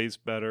better, it plays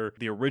better,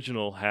 the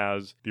original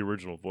has the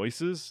original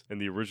voices,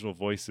 and the original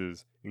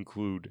voices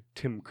include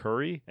Tim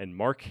Curry and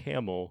Mark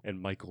Hamill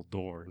and Michael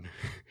Dorn.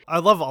 I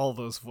love all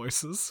those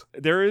voices.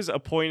 There is a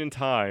point in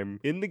time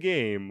in the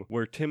game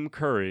where Tim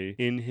Curry,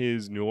 in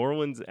his New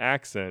Orleans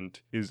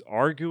accent, is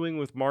arguing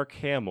with Mark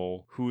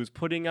Hamill, who is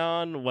putting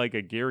on like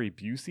a Gary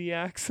Busey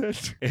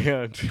accent,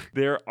 and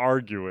they're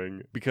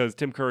arguing because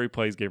Tim Curry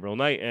plays Gabriel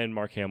Knight and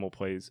Mark Hamill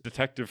plays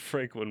Detective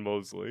Franklin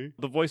Mosley.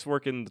 The voice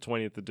work in the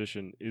 20th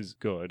edition is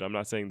good. I'm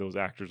not saying those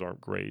actors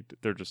aren't great.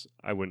 They're just,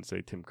 I wouldn't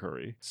say Tim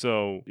Curry.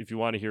 So if you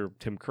want to hear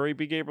Tim Curry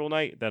be Gabriel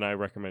Knight, then I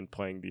recommend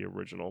playing the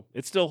original.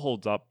 It still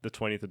holds up. The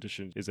 20th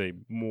edition is a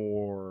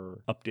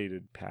more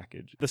updated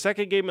package. The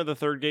second game and the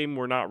third game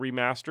were not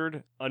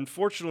remastered.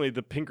 Unfortunately,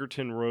 the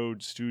Pinkerton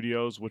Road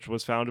Studios, which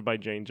was founded by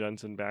Jane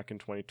Jensen back in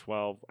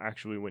 2012,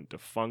 actually went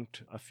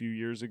defunct a few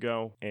years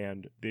ago,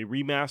 and they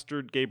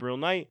remastered Gabriel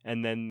Knight,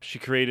 and then she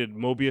created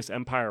Mobius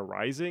Empire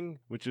Rising,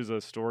 which is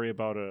a story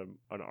about an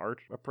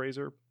art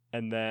appraiser.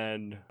 And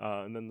then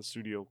the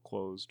studio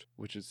closed,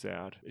 which is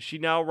sad. She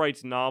now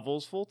writes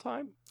novels full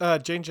time.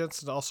 Jane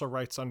Jensen also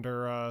writes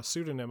under a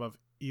pseudonym of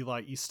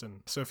Eli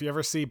Easton. So if you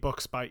ever see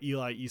books by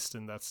Eli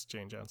Easton, that's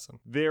Jane Jensen.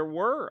 There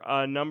were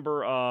a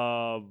number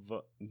of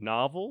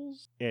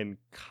novels and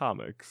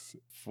comics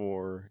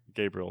for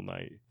Gabriel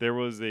Knight. There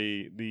was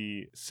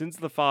the Sins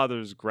of the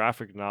Fathers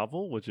graphic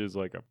novel, which is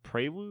like a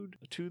prelude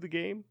to the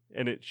game,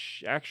 and it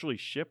actually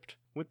shipped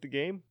with the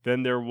game.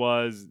 Then there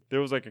was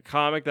like a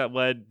comic that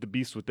led The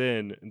Beast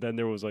Within, and then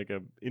there was like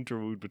a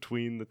interlude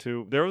between the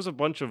two. There was a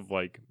bunch of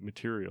like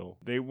material.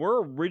 They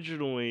were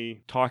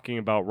originally talking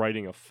about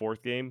writing a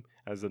fourth game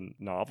as a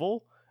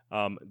novel,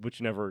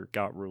 which never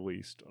got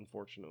released,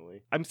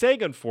 unfortunately. I'm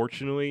saying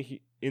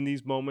unfortunately in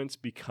these moments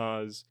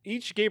because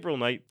each Gabriel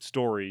Knight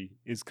story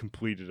is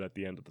completed at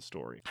the end of the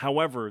story.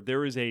 However,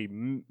 there is a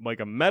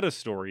meta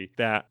story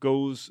that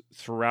goes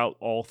throughout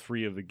all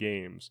three of the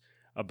games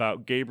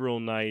about Gabriel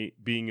Knight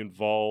being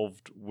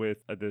involved with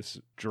this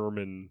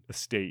German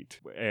estate,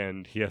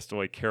 and he has to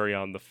like carry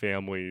on the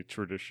family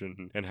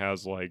tradition and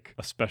has like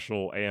a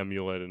special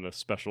amulet and a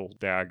special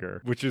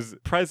dagger, which is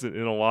present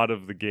in a lot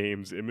of the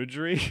game's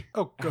imagery.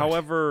 Oh, good.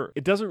 However,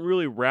 it doesn't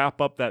really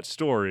wrap up that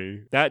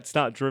story. That's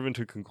not driven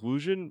to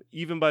conclusion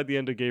even by the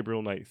end of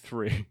Gabriel Knight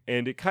 3.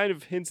 And it kind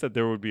of hints that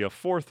there would be a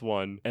fourth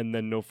one, and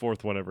then no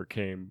fourth one ever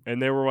came. And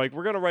they were like,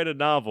 we're going to write a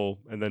novel,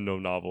 and then no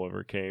novel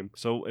ever came.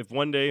 So if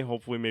one day,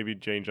 hopefully maybe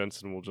Jane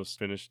Jensen will just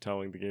finish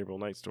telling the Gabriel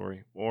Knight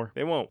story, or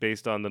they won't,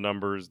 based on the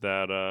numbers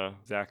that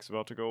Zach's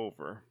about to go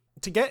over.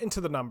 To get into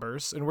the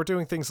numbers, and we're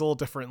doing things a little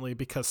differently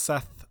because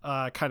Seth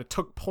kind of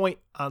took point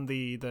on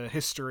the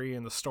history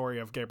and the story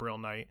of Gabriel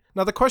Knight.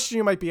 Now, the question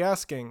you might be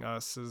asking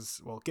us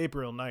is, well,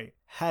 Gabriel Knight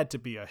had to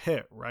be a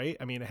hit, right?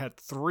 I mean, it had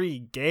 3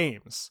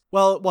 games.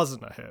 Well, it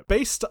wasn't a hit.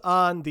 Based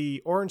on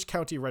the Orange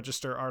County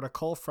Register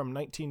article from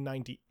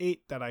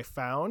 1998 that I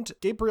found,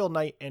 Gabriel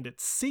Knight and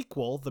its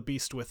sequel, The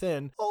Beast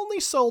Within, only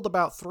sold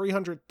about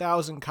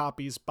 300,000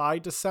 copies by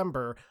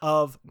December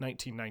of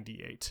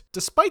 1998.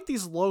 Despite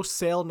these low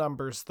sale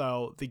numbers,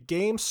 though, the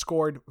game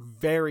scored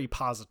very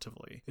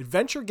positively.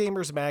 Adventure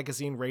Gamers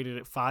magazine rated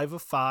it 5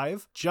 of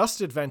 5.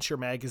 Just Adventure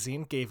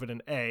Magazine gave it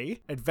an A.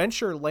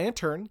 Adventure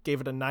Lantern gave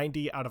it a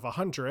 90 out of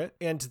 100.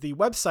 And the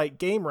website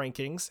Game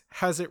Rankings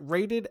has it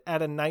rated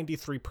at a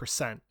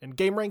 93%. And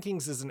Game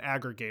Rankings is an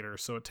aggregator,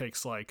 so it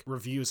takes like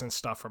reviews and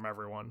stuff from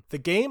everyone. The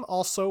game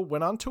also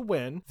went on to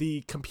win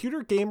the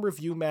Computer Game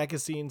Review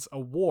Magazine's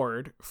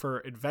award for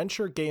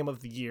Adventure Game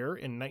of the Year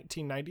in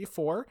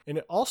 1994, and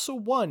it also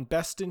won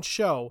Best in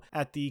Show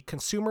at the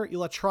Consumer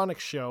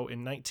Electronics Show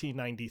in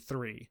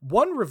 1993.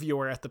 One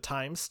reviewer at the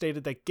time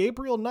stated that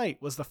Gabriel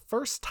Knight was the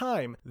first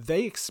time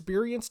they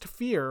experienced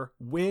fear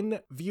when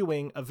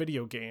viewing a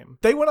video game.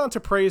 They went on to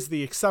praise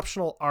the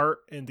exceptional art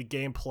and the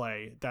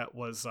gameplay that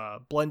was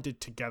blended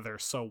together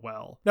so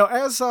well. Now,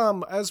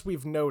 as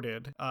we've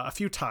noted a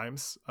few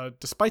times,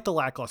 despite the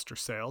lackluster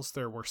sales,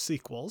 there were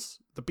sequels.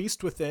 The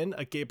Beast Within,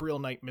 a Gabriel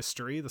Knight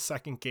mystery, the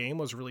second game,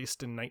 was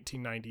released in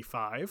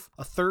 1995.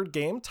 A third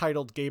game,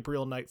 titled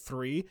Gabriel Knight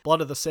 3,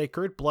 Blood of the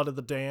Sacred, Blood of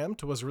the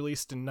Damned, was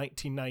released in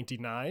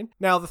 1999.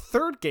 Now, the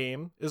third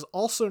game is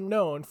also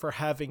known for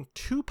having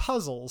two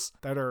puzzles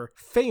that are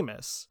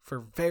famous for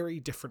very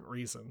different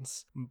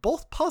reasons.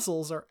 Both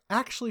puzzles are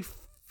actually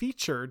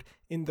featured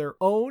in their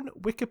own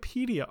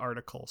Wikipedia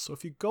article. So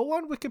if you go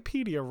on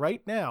Wikipedia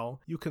right now,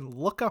 you can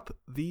look up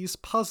these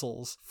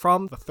puzzles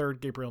from the third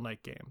Gabriel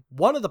Knight game.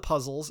 One of the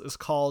puzzles is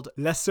called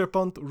Le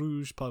Serpent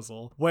Rouge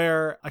puzzle,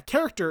 where a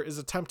character is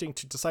attempting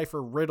to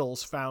decipher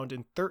riddles found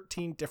in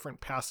 13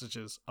 different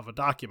passages of a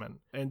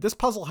document. And this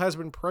puzzle has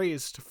been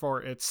praised for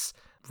its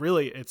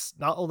it's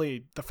not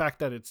only the fact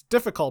that it's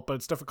difficult, but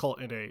it's difficult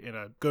in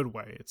a good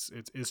way.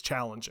 It is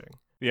challenging.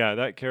 Yeah,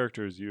 that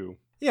character is you.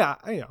 Yeah,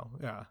 I know.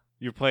 Yeah.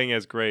 You're playing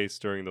as Grace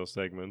during those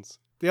segments.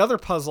 The other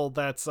puzzle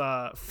that's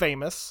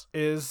famous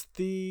is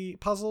the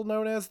puzzle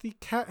known as the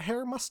cat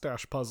hair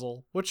mustache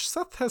puzzle, which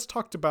Seth has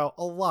talked about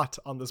a lot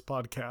on this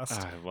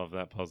podcast. I love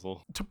that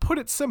puzzle. To put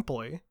it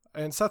simply,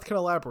 and Seth can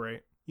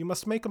elaborate, you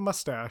must make a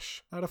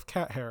mustache out of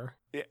cat hair.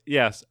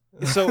 Yes.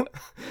 So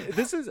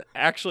this is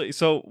actually,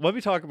 so let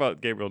me talk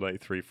about Gabriel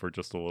Knight 3 for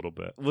just a little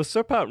bit. Le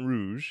Serpent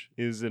Rouge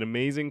is an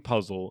amazing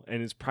puzzle,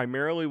 and is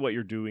primarily what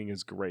you're doing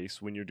as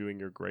Grace when you're doing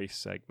your Grace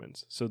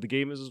segments. So the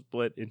game is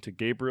split into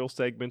Gabriel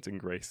segments and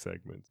Grace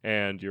segments,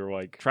 and you're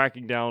like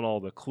tracking down all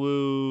the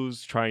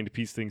clues, trying to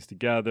piece things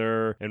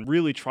together, and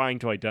really trying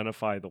to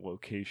identify the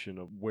location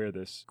of where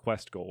this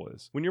quest goal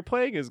is. When you're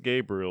playing as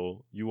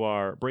Gabriel, you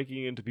are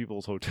breaking into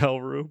people's hotel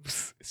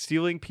rooms,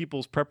 stealing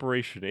people's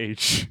preparation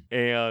H,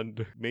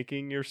 and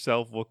making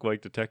yourself look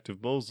like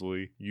Detective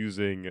Mosley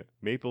using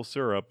maple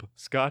syrup,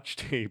 scotch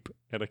tape,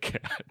 and a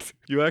cat.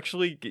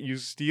 You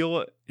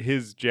steal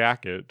his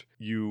jacket,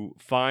 you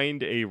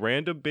find a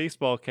random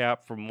baseball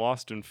cap from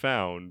Lost and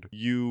Found,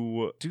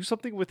 you do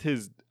something with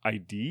his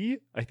ID.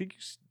 I think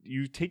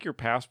you take your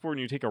passport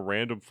and you take a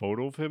random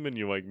photo of him and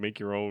you like make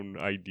your own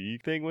ID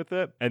thing with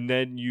it, and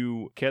then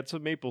you get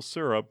some maple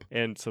syrup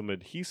and some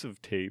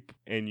adhesive tape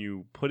and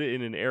you put it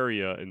in an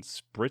area and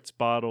spritz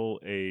bottle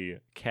a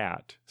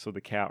cat so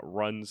the cat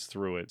runs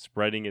through it,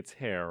 spreading its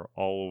hair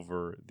all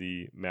over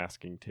the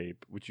masking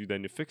tape, which you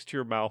then affix to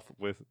your mouth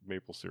with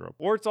maple syrup,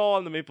 or it's all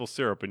on the maple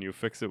syrup and you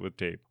fix it with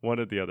tape, one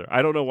or the other.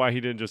 I don't know why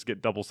he didn't just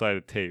get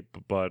double-sided tape,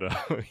 but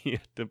he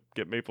had to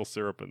get maple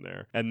syrup in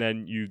there, and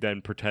then you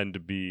pretend to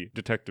be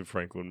Detective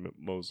Franklin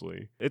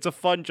Mosley. It's a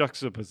fun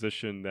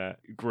juxtaposition that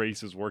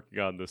Grace is working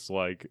on this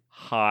like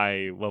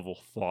high level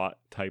thought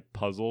type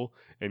puzzle,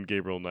 and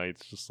Gabriel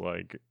Knight's just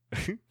like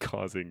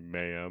causing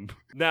mayhem.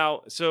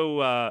 Now,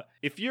 so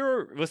if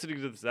you're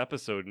listening to this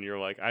episode and you're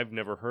like, I've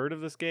never heard of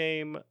this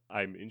game,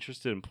 I'm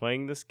interested in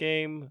playing this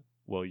game,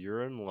 well,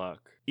 you're in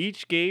luck.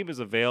 Each game is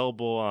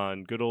available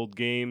on Good Old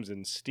Games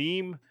and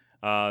Steam.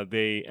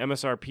 They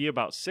MSRP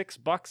about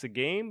 $6 a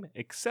game,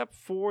 except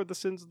for the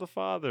Sins of the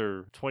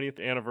Father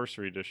 20th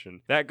Anniversary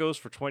Edition. That goes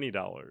for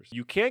 $20.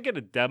 You can get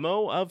a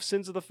demo of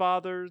Sins of the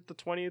Father, the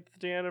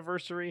 20th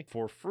Anniversary,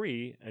 for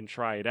free and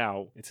try it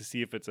out to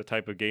see if it's a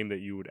type of game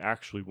that you would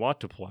actually want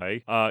to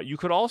play. You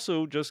could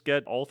also just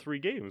get all three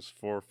games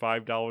for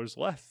 $5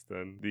 less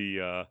than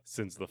the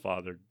Sins of the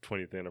Father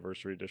 20th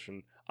Anniversary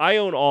Edition. I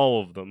own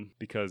all of them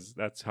because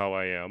that's how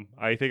I am.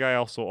 I think I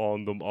also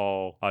own them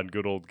all on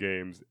Good Old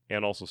Games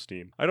and also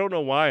Steam. I don't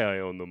know why I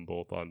own them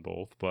both on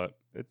both, but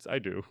I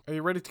do. Are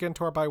you ready to get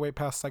into our Buy, Wait,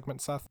 Pass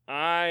segment, Seth?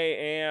 I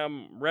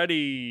am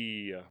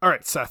ready. All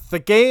right, Seth. The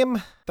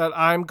game that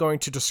I'm going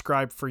to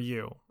describe for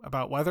you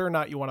about whether or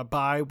not you want to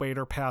buy, wait,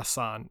 or pass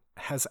on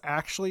has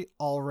actually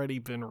already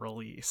been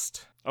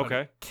released.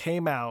 Okay. It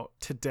came out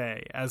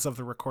today as of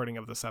the recording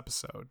of this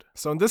episode.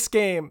 So in this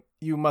game,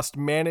 you must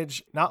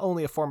manage not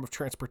only a form of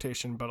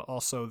transportation, but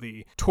also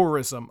the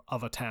tourism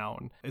of a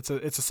town. It's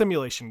a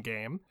simulation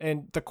game.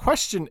 And the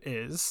question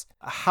is,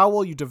 how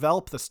will you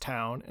develop this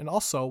town? And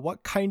also,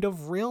 what kind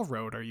of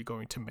railroad are you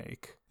going to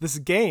make? This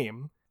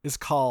game is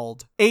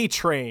called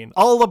A-Train.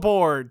 All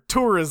aboard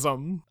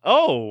tourism.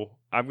 Oh,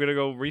 I'm going to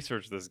go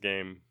research this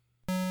game.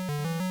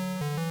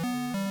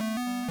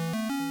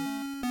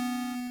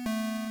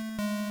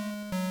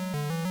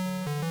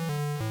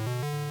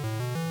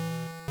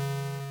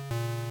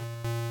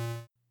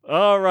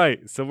 All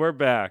right, so we're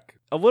back.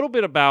 a little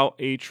bit about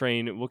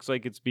A-Train. It looks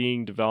like it's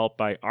being developed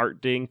by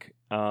ArtDink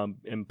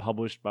and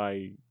published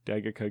by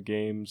Degaka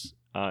Games.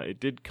 It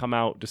did come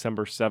out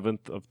December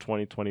 7th of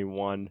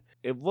 2021.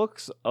 It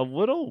looks a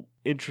little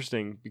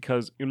interesting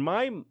because in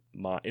my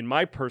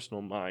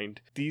personal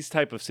mind, these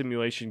type of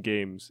simulation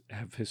games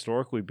have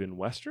historically been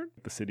Western.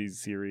 The Cities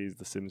series,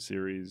 the Sim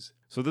series.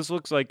 So this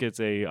looks like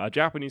it's a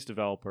Japanese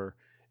developer,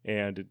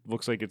 and it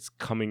looks like it's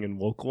coming and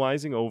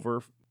localizing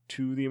over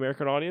to the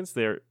American audience.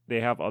 They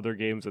have other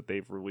games that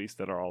they've released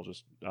that are all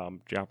just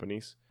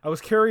Japanese. I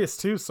was curious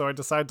too, so I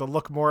decided to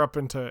look more up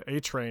into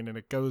A-Train, and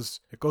it goes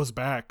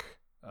back.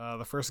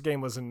 The first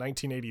game was in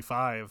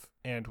 1985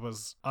 and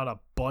was on a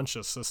bunch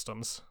of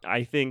systems.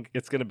 I think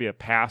it's going to be a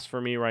pass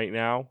for me right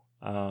now.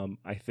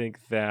 I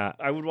think that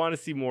I would want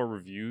to see more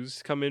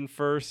reviews come in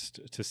first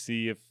to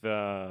see if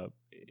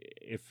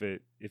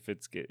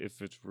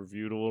it's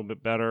reviewed a little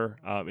bit better.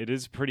 It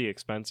is pretty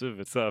expensive.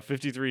 It's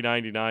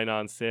 $53.99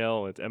 on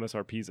sale. Its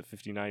MSRP is at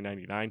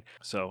 $59.99.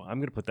 So I'm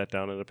gonna put that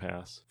down at a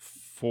pass.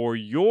 For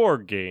your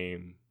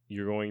game,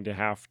 you're going to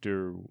have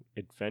to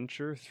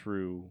adventure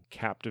through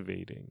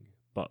captivating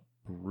but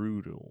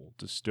brutal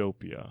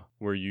dystopia,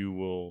 where you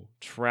will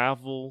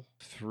travel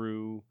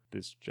through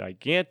this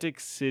gigantic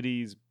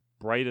city's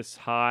brightest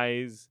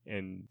highs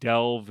and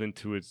delve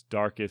into its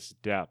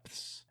darkest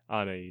depths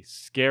on a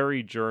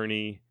scary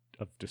journey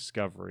of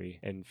discovery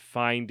and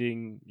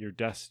finding your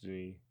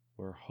destiny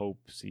where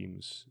hope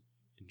seems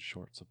in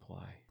short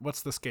supply.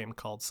 What's this game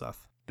called,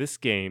 Seth? This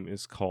game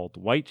is called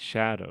White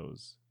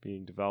Shadows,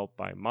 being developed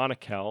by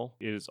Monakel.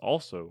 It is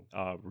also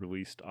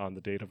released on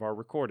the date of our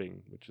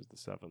recording, which is the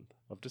 7th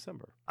of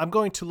December. I'm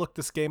going to look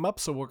this game up,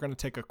 so we're going to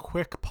take a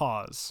quick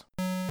pause.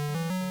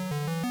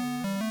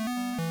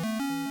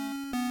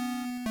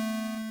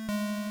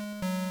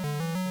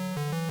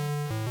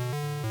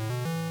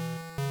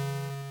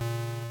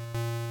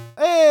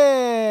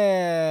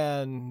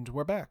 And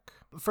we're back.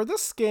 For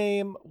this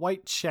game,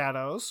 White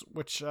Shadows,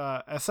 which,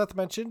 as Seth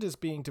mentioned, is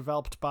being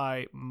developed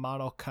by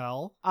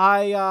Monakel,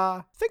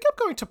 I think I'm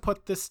going to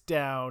put this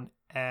down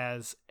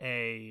as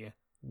a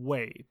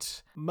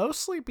wait.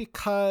 Mostly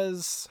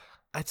because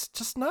it's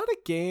just not a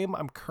game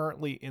I'm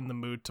currently in the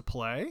mood to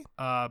play.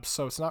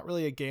 So it's not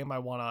really a game I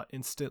want to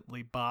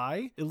instantly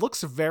buy. It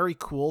looks very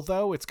cool,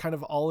 though. It's kind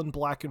of all in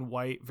black and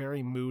white,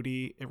 very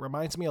moody. It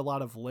reminds me a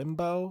lot of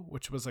Limbo,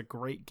 which was a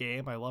great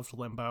game. I loved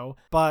Limbo.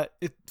 But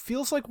it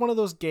feels like one of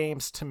those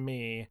games to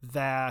me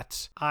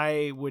that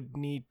I would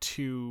need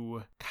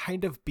to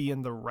kind of be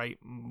in the right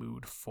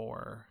mood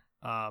for.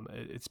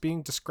 It's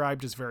being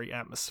described as very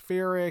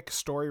atmospheric,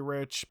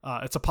 story-rich.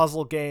 It's a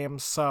puzzle game,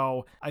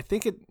 so I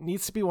think it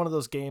needs to be one of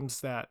those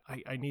games that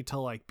I need to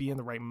like be in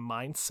the right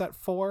mindset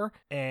for.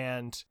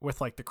 And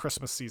with like the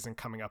Christmas season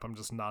coming up, I'm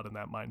just not in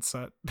that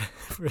mindset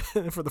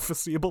for the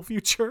foreseeable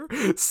future.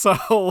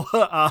 So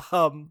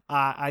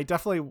I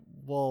definitely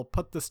will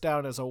put this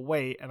down as a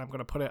wait, and I'm going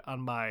to put it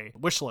on my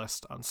wish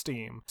list on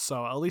Steam.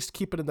 So I'll at least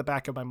keep it in the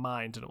back of my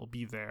mind, and it will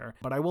be there.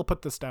 But I will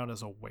put this down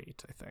as a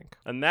wait, I think.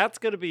 And that's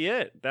going to be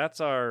it. That's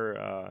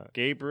our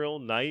Gabriel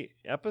Knight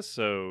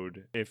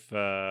episode.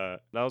 That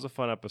was a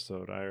fun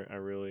episode. I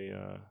really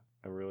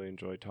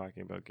enjoyed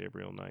talking about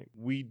Gabriel Knight.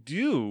 We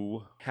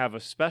do have a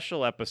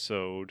special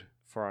episode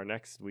for our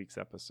next week's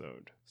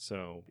episode,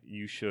 so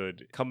you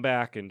should come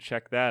back and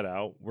check that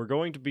out. We're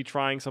going to be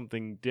trying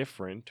something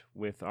different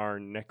with our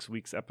next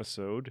week's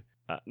episode.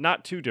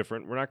 Not too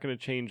different. We're not going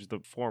to change the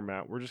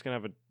format. We're just going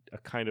to have a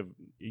kind of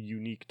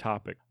unique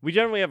topic. We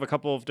generally have a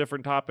couple of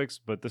different topics,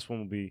 but this one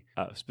will be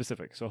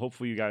specific. So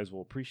hopefully you guys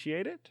will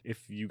appreciate it.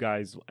 If you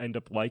guys end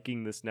up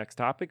liking this next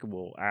topic,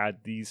 we'll add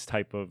these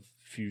type of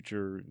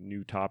future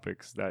new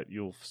topics that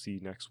you'll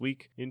see next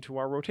week into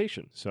our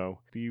rotation. So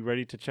be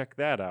ready to check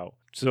that out.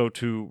 So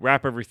to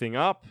wrap everything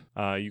up,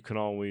 you can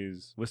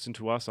always listen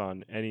to us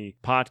on any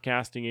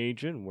podcasting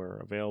agent.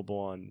 We're available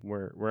on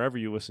wherever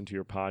you listen to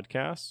your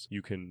podcasts.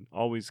 You can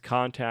always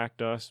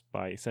contact us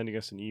by sending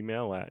us an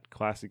email at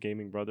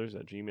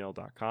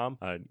classicgamingbrothers@gmail.com.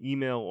 An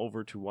email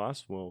over to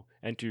us will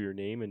enter your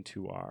name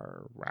into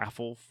our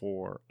raffle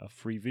for a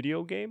free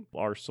video game.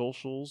 Our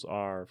socials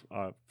are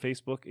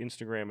Facebook,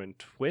 Instagram, and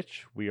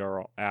Twitch. We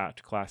are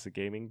at Classic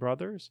Gaming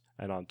Brothers,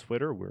 and on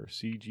Twitter we're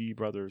CG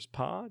Brothers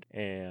Pod.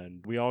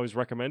 And we always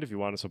recommend, if you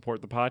want to support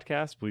the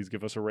podcast, please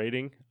give us a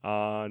rating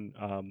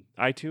on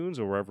iTunes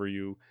or wherever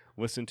you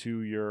listen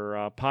to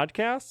your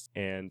podcasts.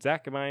 And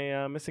Zach, am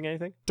I missing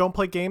anything? Don't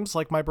play games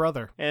like my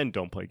brother. And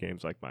don't play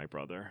games like my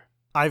brother.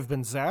 I've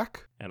been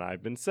Zach. And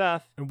I've been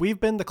Seth. And we've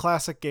been the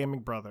Classic Gaming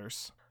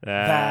Brothers.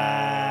 That's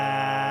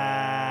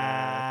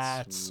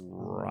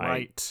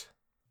right.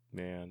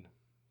 Man,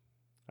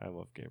 I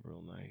love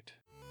Gabriel Knight.